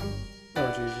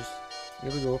 Oh Jesus.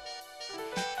 Here we go.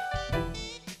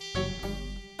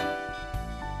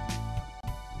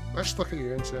 Let's look at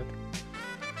you instead.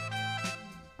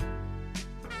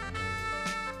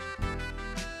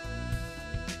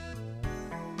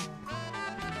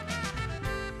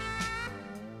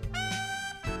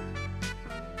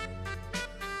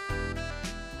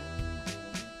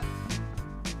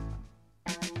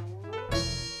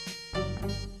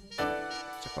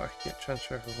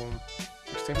 Transfer for home.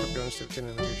 It's time for Beyond to obtain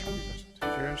an immigration visa.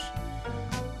 Yours.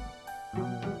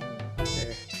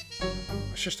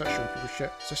 Let's just start showing people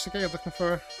shit. Is this the guy you're looking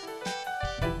for?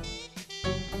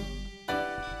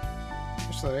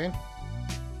 What's Lorraine?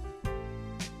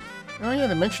 Oh yeah,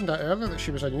 they mentioned that earlier that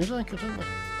she was a news anchor, didn't they?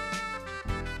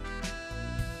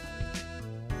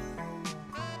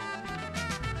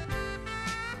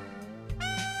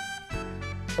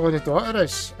 Oh, the daughter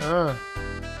is. Ah.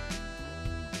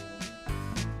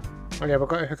 Oh yeah, we've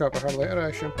got to hook up with her later, I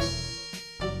assume.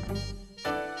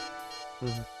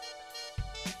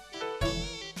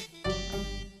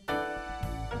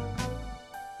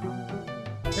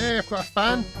 Hey, I've got a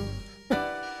fan!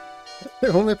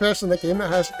 The only person in the game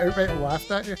that has outright laughed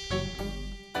at you.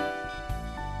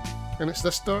 And it's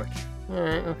this dork?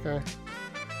 Alright, okay.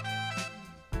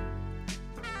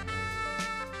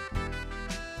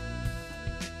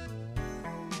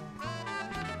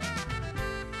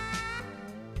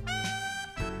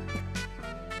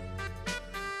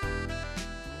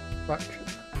 Fuck.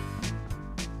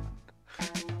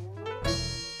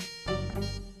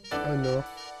 Oh no.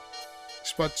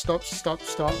 Spud, stop, stop,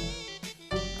 stop.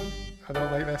 I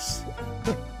don't like this.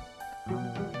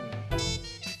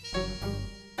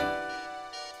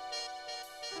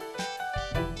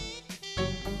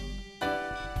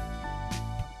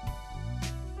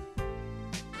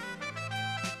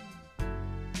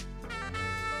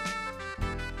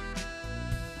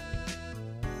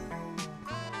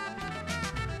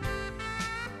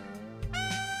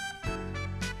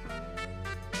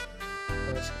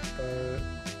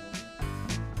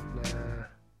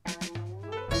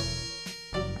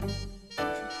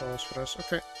 For us.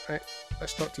 Okay, right,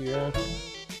 let's talk to you, Anne.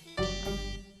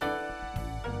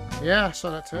 Yeah, I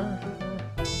saw that too.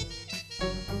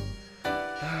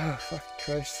 Oh, fucking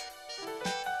Christ.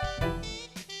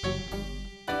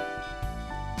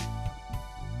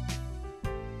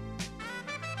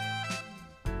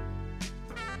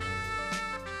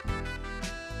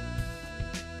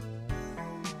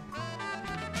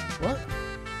 What?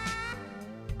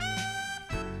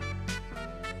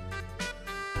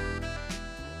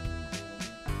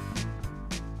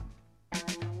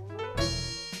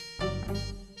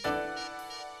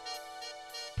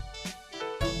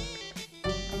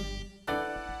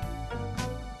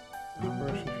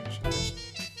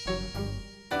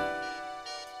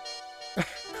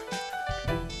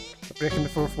 Breaking the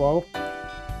fourth wall.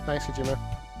 Thanks, Kojima.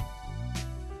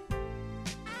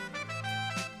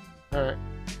 Alright,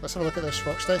 let's have a look at this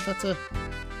Foxdie tattoo.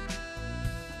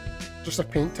 Just a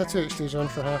paint tattoo that stays on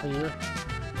for half a year.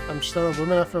 I'm still a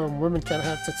woman after all. Women can't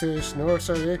have tattoos. No,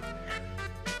 sorry.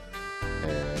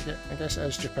 I guess it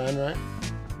is Japan, right?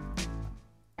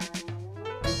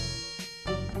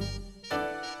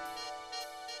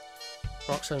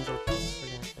 Fox sounds are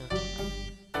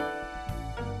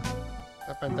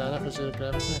a bandana for zero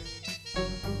gravity.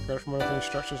 Got from one of the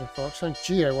instructors in Foxhound.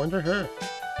 Gee, I wonder who.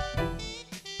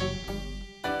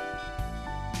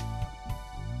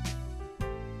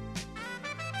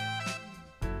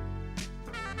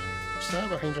 What's that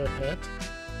behind her head?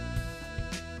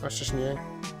 That's just new.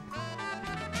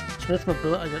 Smooth my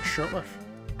bullet I got shot with.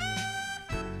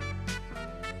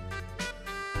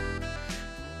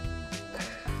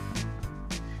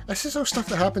 This is all stuff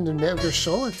that happened in Metal Gear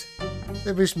Solid.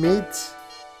 It was made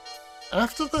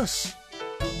after this.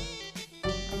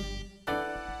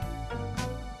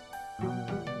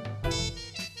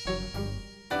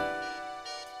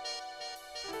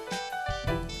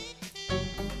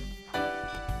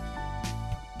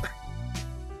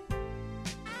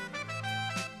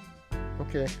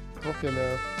 Okay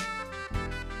now.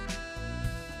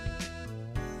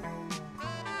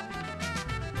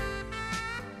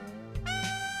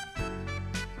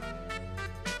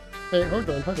 Hey, hold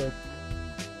on.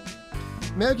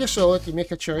 Metal Gear Solid, you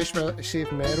make a choice whether to save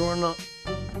Meryl or not,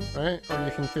 right? Or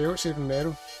you can fail at saving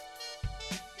Meryl.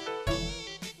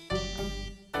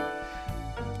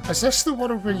 Is this the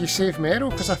world where you save Meryl?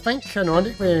 Because I think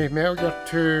canonically Metal Gear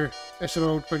 2 is the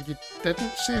world where you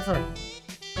didn't save her.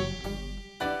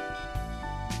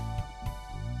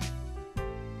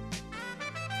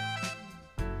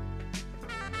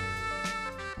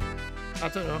 I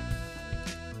don't know.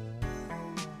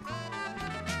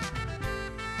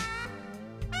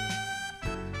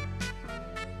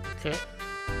 Okay.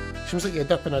 Seems like you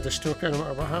end up in a dystopia no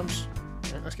matter what happens.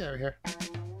 Right, let's get out of here.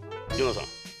 ジョナさん、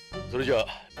それじゃあ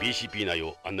BCP 内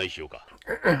を案内しようか。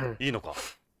いいのか？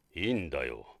いいんだ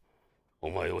よ。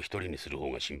お前を一人にする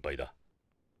方が心配だ。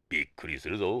びっくりす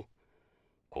るぞ。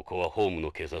ここはホーム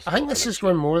の警察。I think this is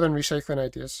going more than recycling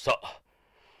ideas. さあ、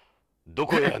ど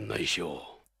こへ案内しよう。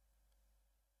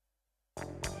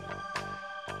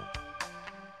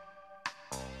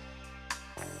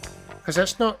Because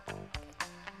that's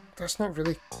not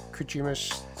really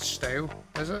Kojima's style,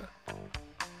 is it?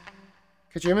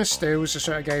 Kojima's style is the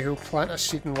sort of guy who'll plant a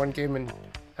seed in one game and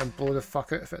blow the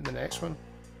fuck out of it in the next one.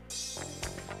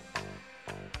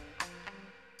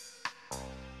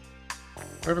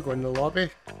 Where are we going? The lobby?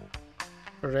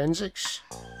 Forensics?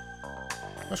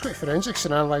 Let's go to forensics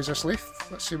and analyse this leaf.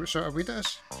 Let's see what sort of weed it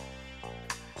is.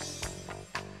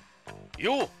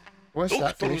 Yo! What's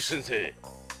that face?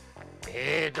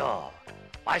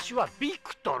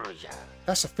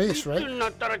 That's a face, right?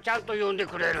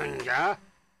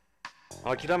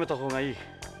 諦めた方がいい。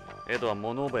エドは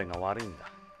物覚えが悪いんだ。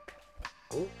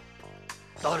お？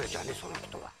誰じゃねその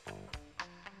人は。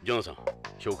ジョナさん、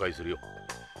紹介するよ。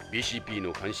BCP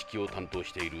の鑑識を担当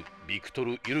しているビクト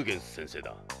ル・ユルゲンス先生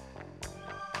だ。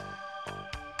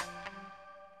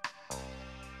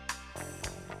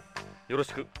よろ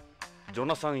しく。ジョ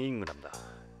ナサン・イングラムだ。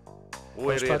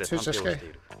OLA で探偵をしてい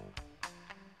る。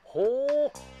ほ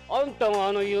う、あんたが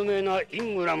あの有名なイ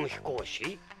ングラム飛行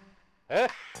士？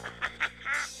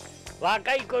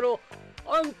若い頃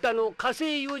あんたの火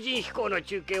星有人飛行の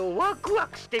中継をワクワ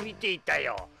クして見ていた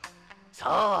よ。そう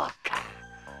か、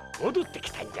戻って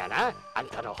きたんじゃな、あん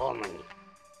たのホームに。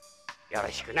よ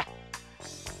ろしくな。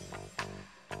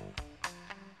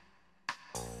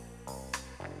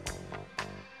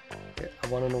I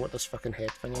wanna know what this fucking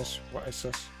head thing is. What is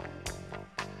this?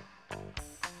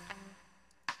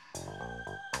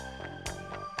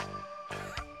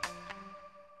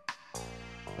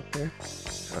 Okay,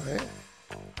 alright.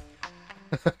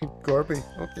 Gorby,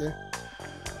 okay.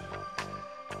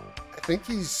 I think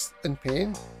he's in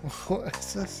pain. What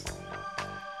is this?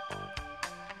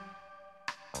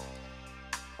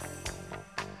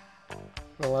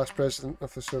 The last president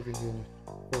of the Soviet Union,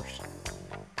 of course.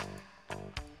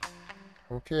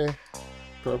 Okay,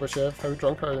 Gorbachev, how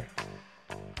drunk are you?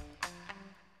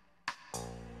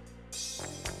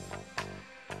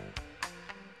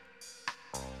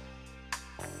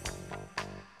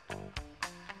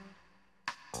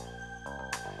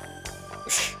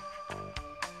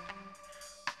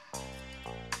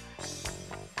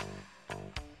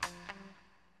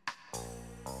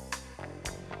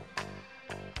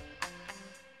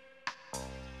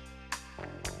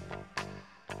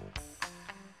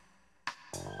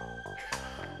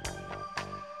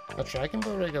 A Dragon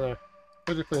Ball regular?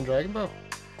 Who's he playing Dragon Ball?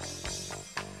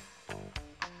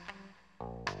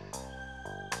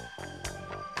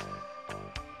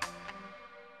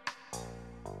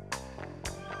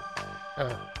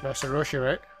 Oh, Master Roshi,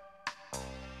 right?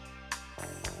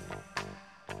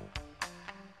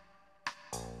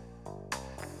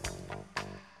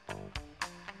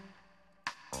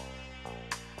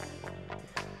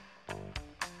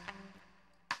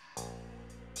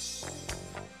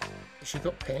 She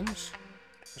got pens?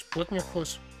 There's blood in your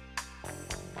clothes.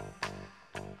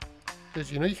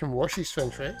 Because you know you can wash these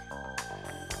things, right?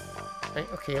 Right,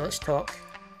 okay, let's talk.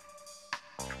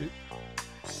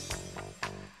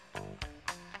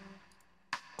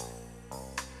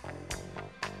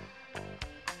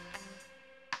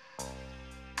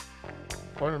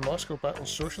 Born in Moscow, battling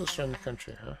socialists around the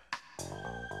country, huh?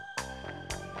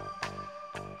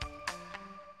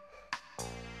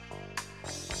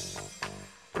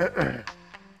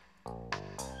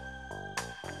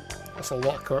 That's a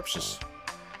lot of corpses.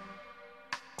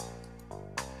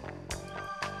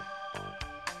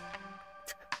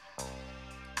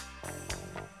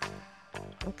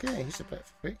 Okay, he's a bit of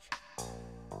a freak.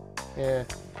 Yeah.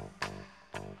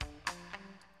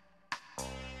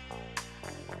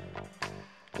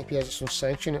 Maybe he has its own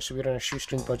sound unit, so we're on a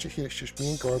shoestring budget here. It's just me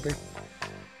and Gorby.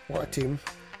 What a team.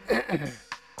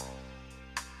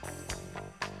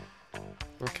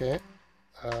 Okay.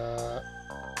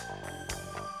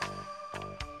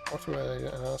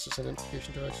 Automatic analysis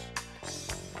identification device.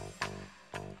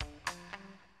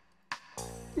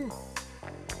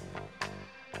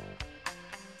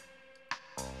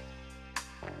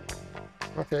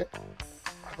 Okay.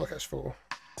 I'll look at his photo.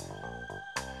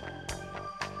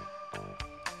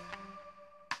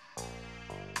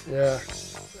 Yeah.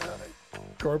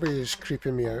 Gorby is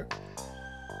creeping me out.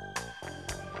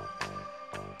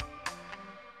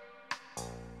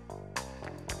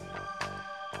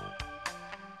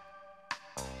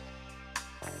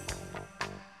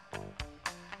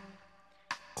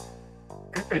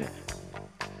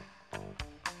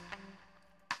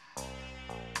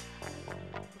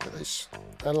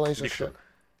 Analyze this shit.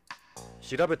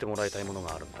 調べてもらいたいもの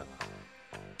があるんだが。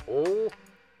おお、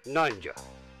なんじゃ。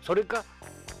それか。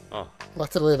ああ。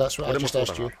Literally, that's what I just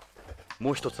asked you.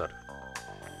 もう一つある。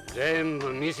全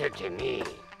部見せてみ。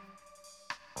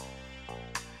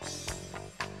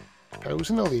Pills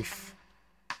in the leaf.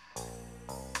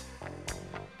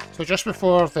 So just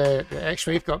before the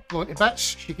ex-wife got blown to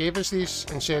bits, she gave us these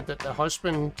and said that the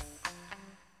husband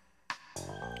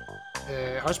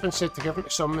said to give them to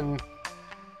someone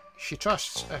she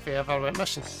trusts if he ever went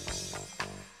missing.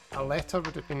 A letter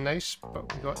would have been nice,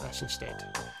 but we got this instead.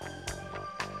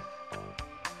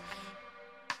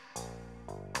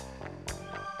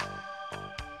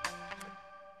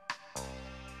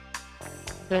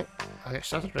 Okay, I'll get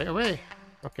started right away.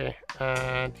 Okay,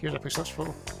 and here's a Policenauts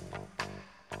photo.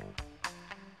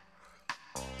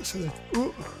 So then,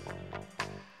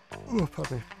 oh,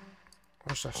 pardon me.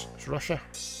 What's this? It's Russia.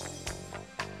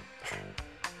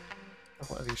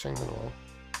 What are these things on the wall?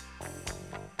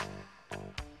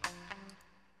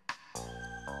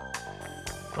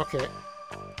 Okay.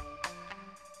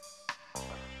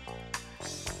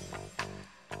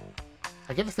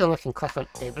 I get the feeling I can click on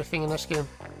everything in this game,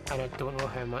 and I don't know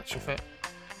how much of it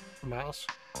matters.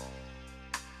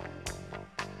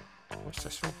 What's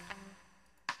this thing?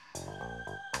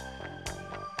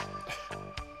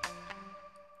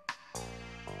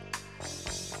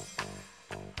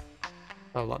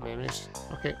 A lot of memories.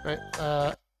 Okay, right.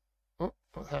 Oh,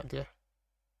 what happened here?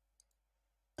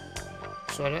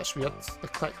 Sorry, that's weird. The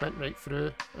click went right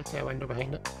through into a window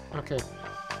behind it. Okay.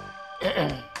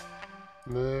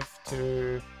 Move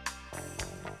to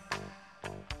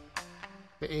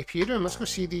the AP room. Let's go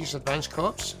see these advanced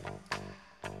cops.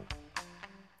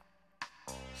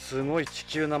 すごい地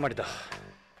球なまりだ。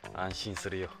安心す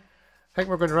るよ。I think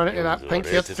we're going to run into that pink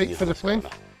haired freak for the plane.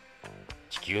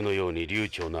 地球のように流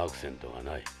暢なアクセントが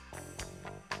ない。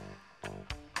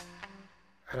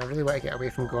 And I really want to get away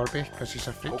from Gorby because he's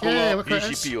a freak. ここ Yeah, が look at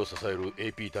this. BCP を支える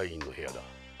AP 隊員の部屋だ。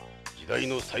時代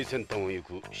の最先端を行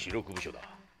く主力部署だ。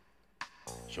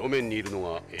正面にいるの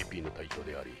が AP の隊長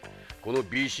であり、この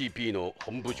BCP の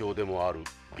本部長でもある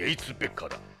ゲイツ・ベッカー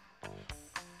だ。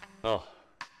ああ、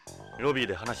ロビー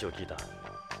で話を聞いた。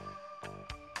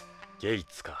ゲイ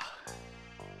ツか。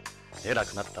偉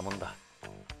くなったもんだ。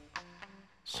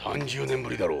30年ぶ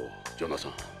りだろう、ジョナサ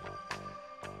ン。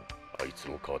あいつ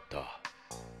も変わった。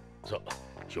さあ、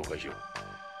紹介しよう。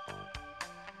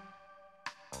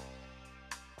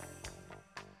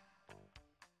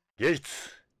ゲイツ、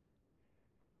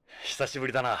久しぶ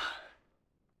りだな。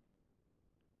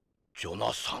ジョ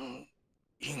ナサン・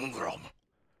イングラム。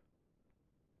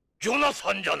ジョナ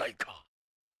サンじゃないか。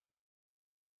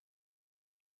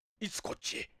いつこっ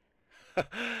ちへ？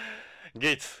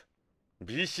ゲイツ、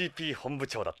BCP 本部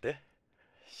長だって？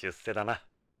出世だな。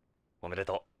おめで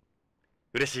と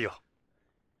う。嬉しいよ。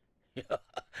いや、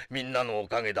みんなのお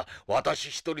かげだ。私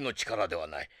一人の力では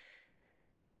ない。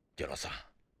ジョナサン、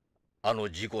あの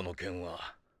事故の件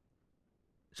は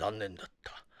残念だっ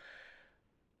た。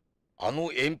あ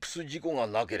の鉛筆事故が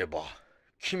なければ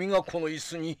君がこの椅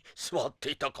子に座っ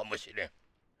ていたかもしれん。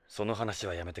その話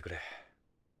はやめてくれ。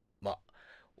ま、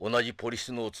同じポリ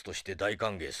スノーツとして大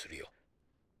歓迎するよ。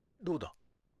どうだ、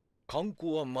観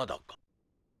光はまだか？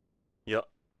いや、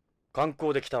観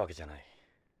光で来たわけじゃない。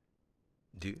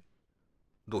で、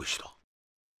どうした？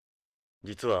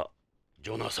実は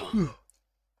ジョナサン、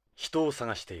人を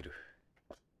探している。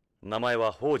名前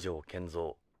は北条健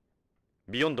三。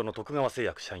ビヨンドの徳川製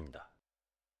薬社員だ。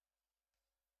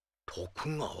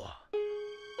徳川。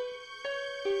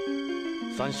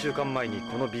3週間前に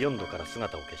このビヨンドから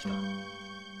姿を消した。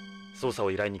捜査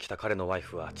を依頼に来た彼のワイ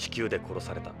フは地球で殺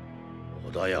された。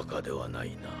穏やかではな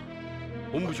いな。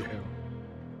本部長、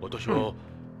私は、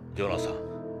ジョナサン、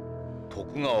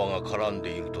徳川が絡ん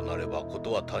でいるとなればこ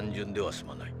とは単純では済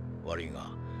まない。悪いが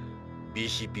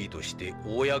BCP として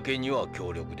公には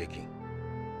協力できん。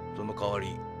その代わ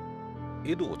り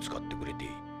江戸を使ってくれてい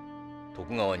い。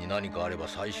徳川に何かあれば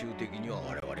最終的には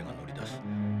我々が乗り出す。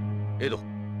江戸、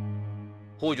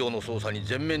北条の捜査に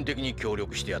全面的に協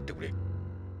力してやってくれ。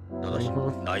ただし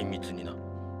内密にな。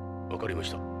わかりま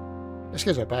した。This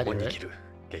guy's a baddie, 恩に right? 着る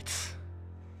ゲイツ。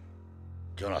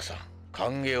ジョナサン、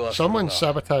歓迎は Someone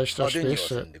sabotaged our 派手には space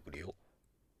せ suit んでくれよ。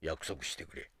約束して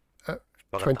くれ。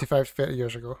 25, 30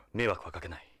 years ago. 迷惑はかけ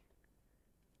ない。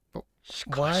し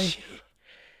か Why? し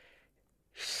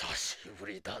久しぶ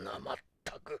りだな、まっ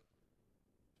たく。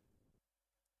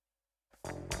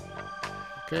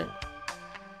Okay.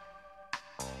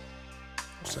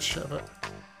 What's this shit about?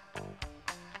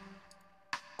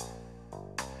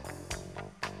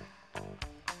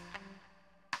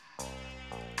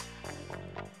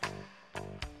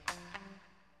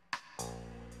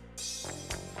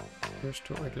 Here's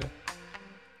totally good.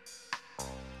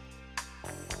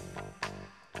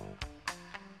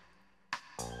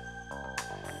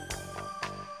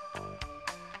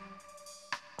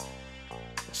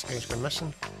 This guy's gone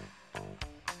missing.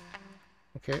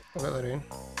 Okay, I'll let that in.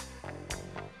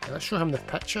 Yeah, let's show him the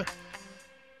picture.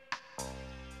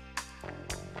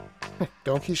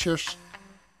 Donkey shoes.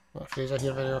 Not a phrase I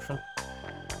hear very often.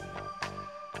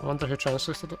 I wonder who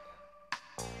translated it.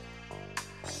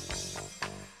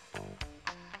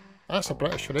 That's a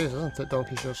British phrase, isn't it?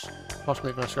 Donkey shoes.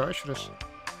 Possibly even a Scottish phrase.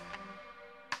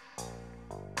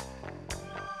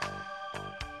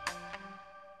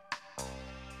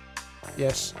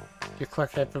 Yes, you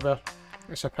click everywhere.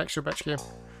 It's a pixel bitch game.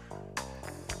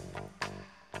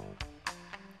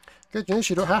 Good news,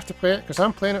 you don't have to play it because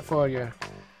I'm playing it for you.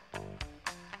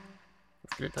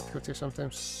 With great difficulty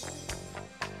sometimes.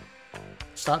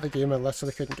 Start the game and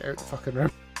literally couldn't get out the fucking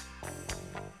room.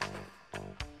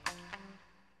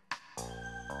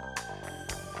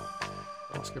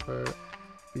 Ask about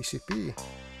BCP.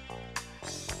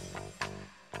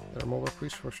 There are mobile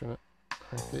police force in it.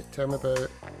 Okay, tell me about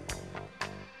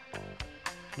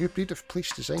new breed of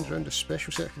police designed around the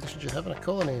special set of conditions you have in a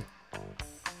colony.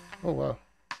 Oh wow.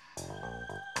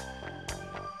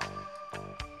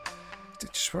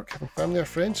 Ditches work, having family or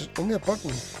friends is only a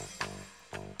burden.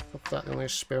 Top of that, the only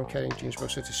sperm-carrying genes well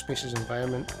suited to species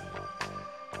environment.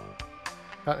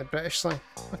 Apparently British slang.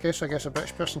 Okay, so I guess a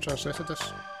British person translated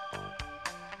this.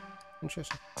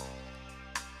 Interesting.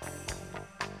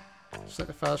 It's like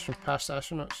the fathers from past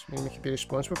astronauts. Meaning we could be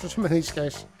responsible for some of these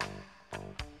guys.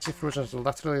 See, frozen are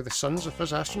literally the sons of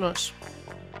us astronauts.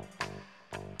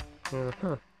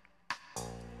 Oh,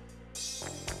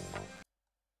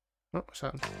 what's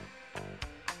happened?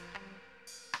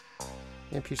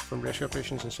 MPs from rescue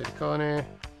operations inside the colony.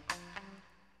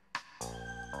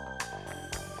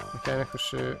 Mechanical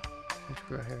suit.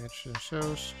 Integral heavy into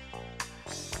themselves.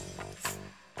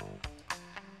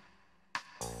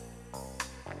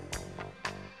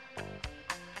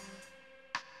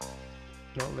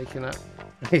 Not liking that.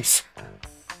 Nice.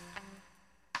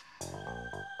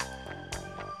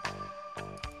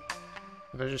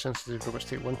 Visually sensitive robots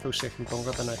take 1 full second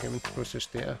longer than a human to process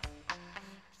data.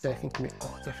 Second can make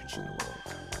all the difference in the world.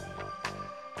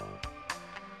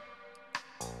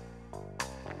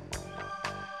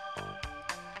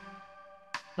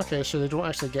 Okay, so they don't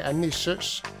actually get in these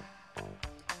suits.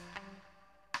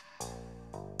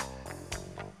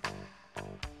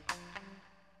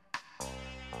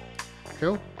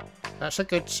 Cool. That's a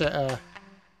good set of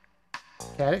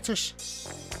characters.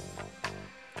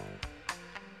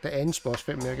 The end boss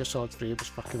fight in Metal Gear Solid 3 was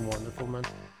fucking wonderful, man.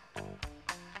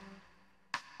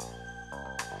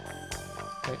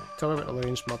 Right, tell me about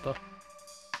Lorraine's murder.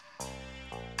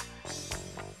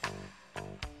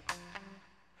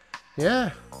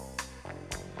 Yeah.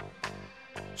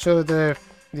 So the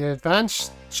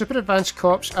super advanced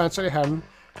cops answer to him.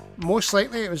 Most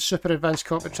likely it was super advanced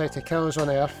cop that tried to kill us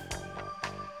on Earth.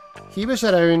 He was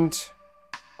around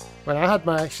when I had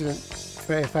my accident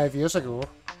 25 years ago.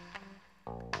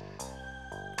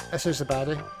 This is the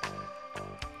baddie.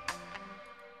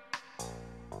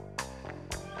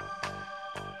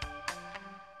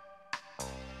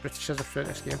 British is a fruit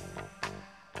this game.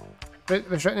 It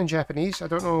was written in Japanese. I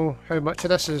don't know how much of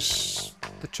this is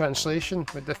the translation,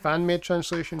 with the fan-made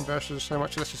translation, versus how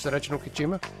much of this is the original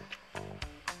Kojima.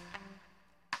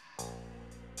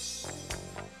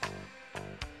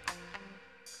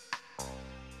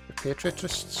 The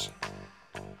Patriotists.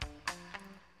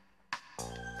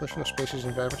 Pushing the spaces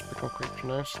and verbs become quite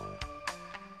pronounced.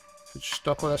 Should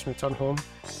stop all this and return home.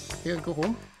 Okay, go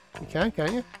home. You can't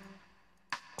you?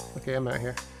 Okay, I'm out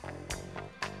here.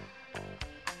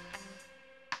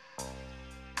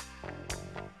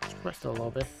 Let's go back to the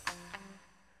lobby.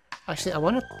 Actually, I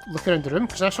want to look around the room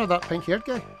because I saw that pink-haired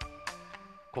guy.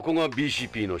 ここが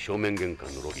BCP の正面玄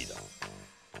関のロビーだ。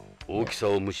大きさ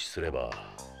を無視すれば、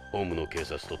ホームの警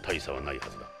察と大差はないは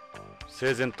ずだ。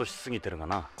整然としすぎてるが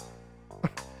な。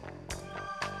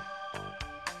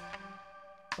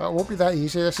It won't be that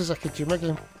easy. This is a Kojima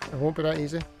game. It won't be that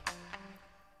easy.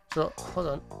 So, hold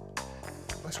on.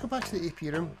 Let's go back to the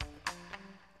AP room.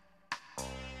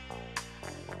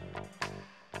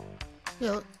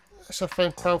 Yeah, it's a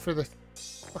fine pal for the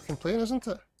fucking plane, isn't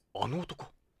it? あの男。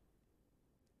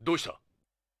どうした？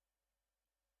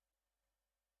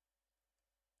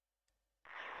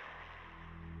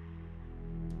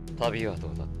旅は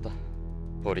どうだった？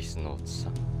ポリスノーツさ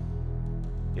ん。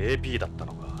AP だった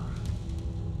のか。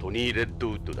トニー・レッ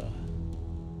ドウッドだ。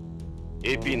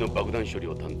AP の爆弾処理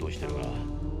を担当してるが、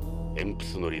エンプ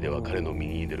ス乗りでは彼の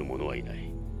右に出る者はいな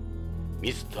い。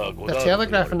ミスター・ゴダード。 The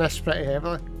telegraph in this pretty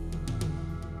heavily.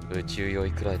 宇宙酔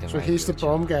いくらいでも。 So he's the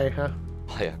bomb guy, huh?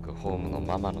 早くホームの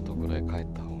ママのところへ帰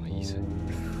った方がいいぜ。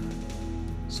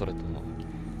それとも、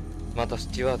またス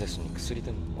チュワーデスに薬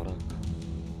でももらうか。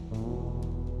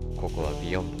ここは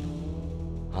ビヨンド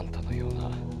だ。あんたのよう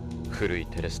な古い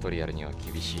テレストリアルには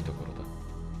厳しいところだ。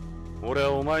俺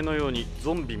はお前のように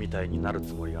ゾンビみたいになる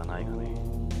つもりはないがね。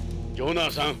ジョナ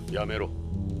ーさん、やめろ。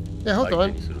Yeah, hold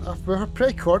on. We were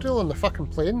pretty cordial on the fucking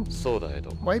plane. そうだエド。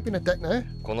Why being a dick now?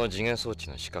 この次元装置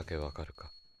の仕掛けわかる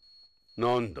か？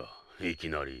なんだ、いき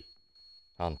なり。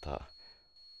あんた、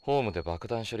ホームで爆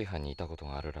弾処理班にいたこと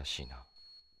があるらしいな。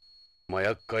麻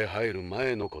薬界入る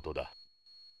前のことだ。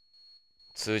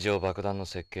通常爆弾の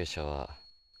設計者は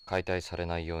解体され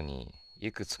ないように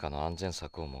いくつかの安全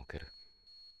策を設ける。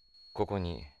ここ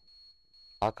に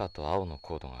赤と青の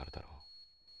コードがあるだろう。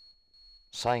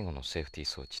最後のセーフティー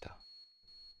装置だ。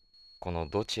この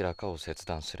どちらかを切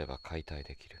断すれば解体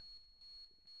できる。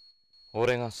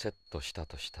俺がセットした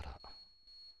としたら、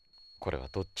これは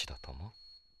どっちだと思う？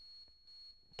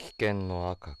危険の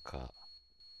赤か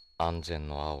安全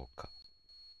の青か。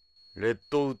レッ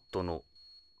ドウッドの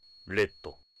レッ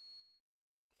ド。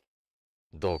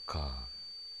どうか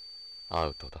ア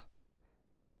ウトだ。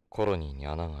コロニーに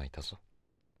穴が開いたぞ。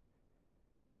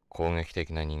攻撃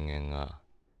的な人間が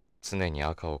常に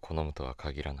赤を好むとは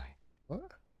限らない。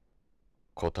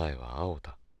答えは青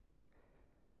だ。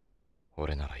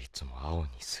俺ならいつも青に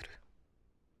する。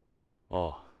あ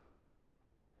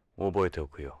あ、覚えてお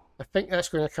くよ。I think that's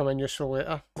going to come in useful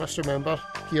later. Must remember,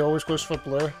 he always goes for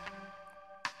blue.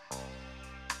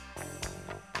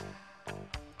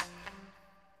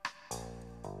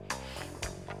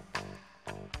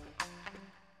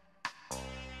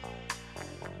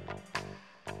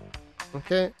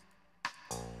 Okay.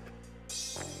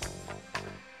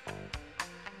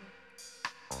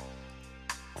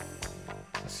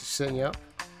 This is setting you up.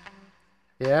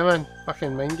 Yeah, man.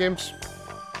 Fucking mind games.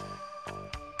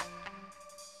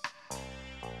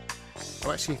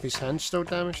 Let's see if his hand's still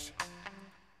damaged.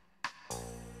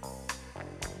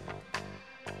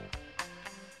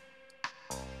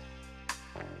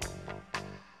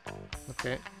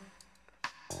 Okay.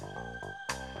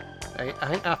 Right, I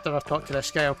think after I've talked to this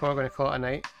guy, I'm probably going to call it a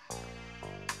night.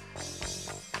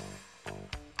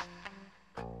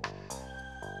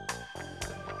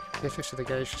 If of the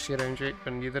guys you see around you,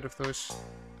 and neither of those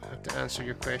have to answer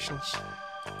your questions.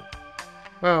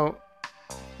 Well,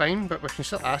 fine, but we can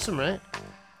still ask them, right?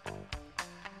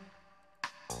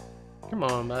 Come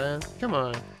on, man. Come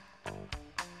on.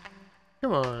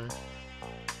 Come on.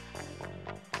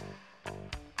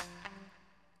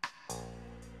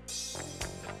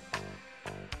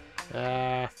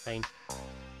 Ah, fine.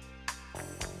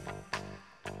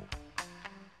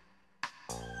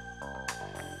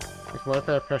 We can work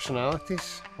their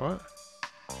personalities. What?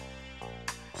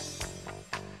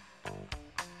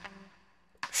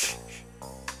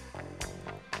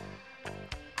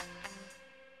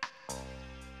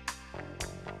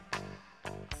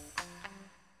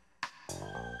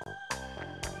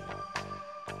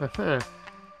 Uh-huh.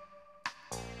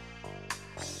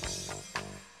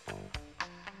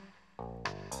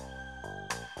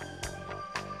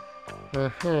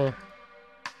 Uh-huh.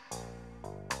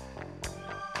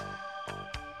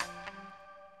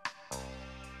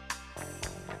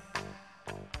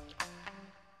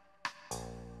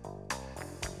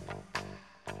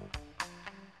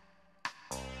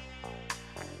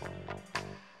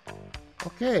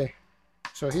 Okay,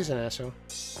 so he's an asshole.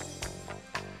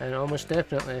 And almost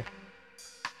definitely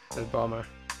the bomber.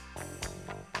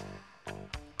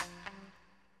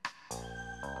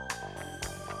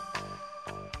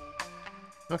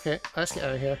 Okay, let's get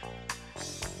out of here.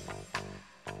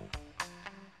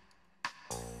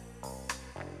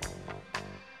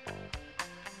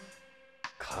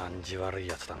感じ悪い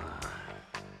やつだな。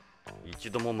一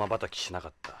度も瞬きしなか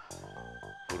った。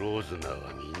フローズナー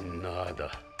はみんなあだ。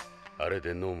あれ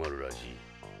でノーマルらしい。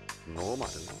ノーマ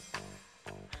ル？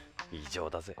異常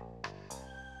だぜ。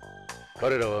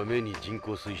彼らは目に人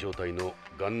工水晶体の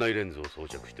眼内レンズを装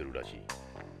着してるらしい。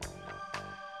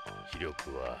視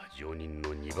力は常人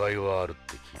の2倍はあるっ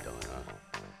て聞いたが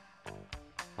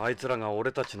な。あいつらが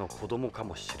俺たちの子供か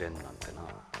もしれんなんてな。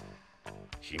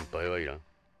心配はいらん。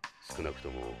少なくと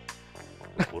も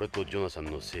俺とジョナサン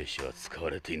の精子は使わ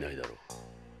れていないだろう。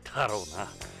だろうな。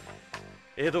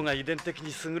エドが遺伝的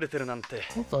に優れてるなんて。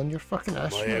Hold on, you're fucking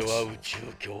astronauts. お前は宇宙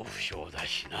恐怖症だ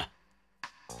しな。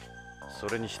そ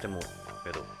れにしても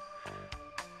エド、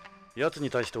奴に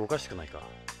対しておかしくないか？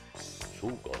そ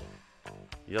うか？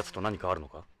奴と何かあるの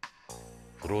か？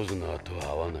フローズナーと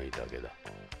は合わないだけだ。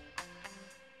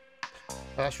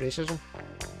That's racism.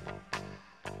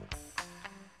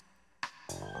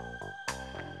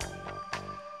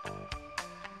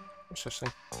 What's this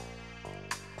thing?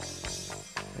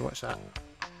 And what's that?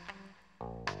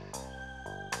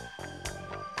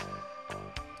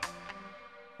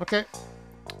 Okay,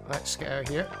 let's get out of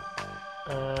here.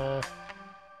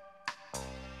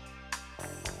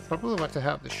 Probably want to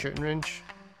help the shooting range.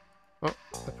 Oh,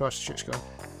 the prostitute's gone.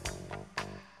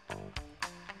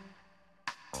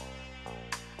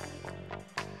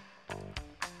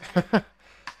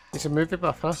 He's a movie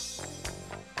buff, huh?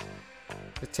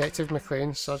 Detective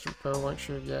McLean, Sergeant Pearl wants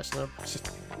you, yes, no.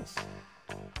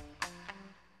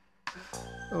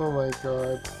 Oh my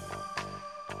god.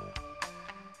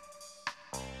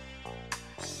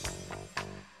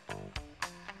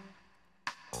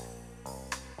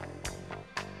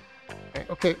 Right,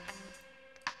 okay.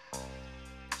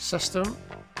 System.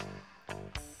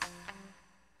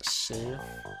 Save.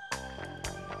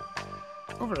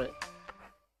 Overwrite.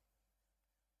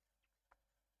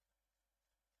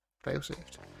 File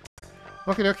saved.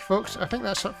 Okay, folks, I think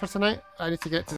that's it for tonight. I need to get to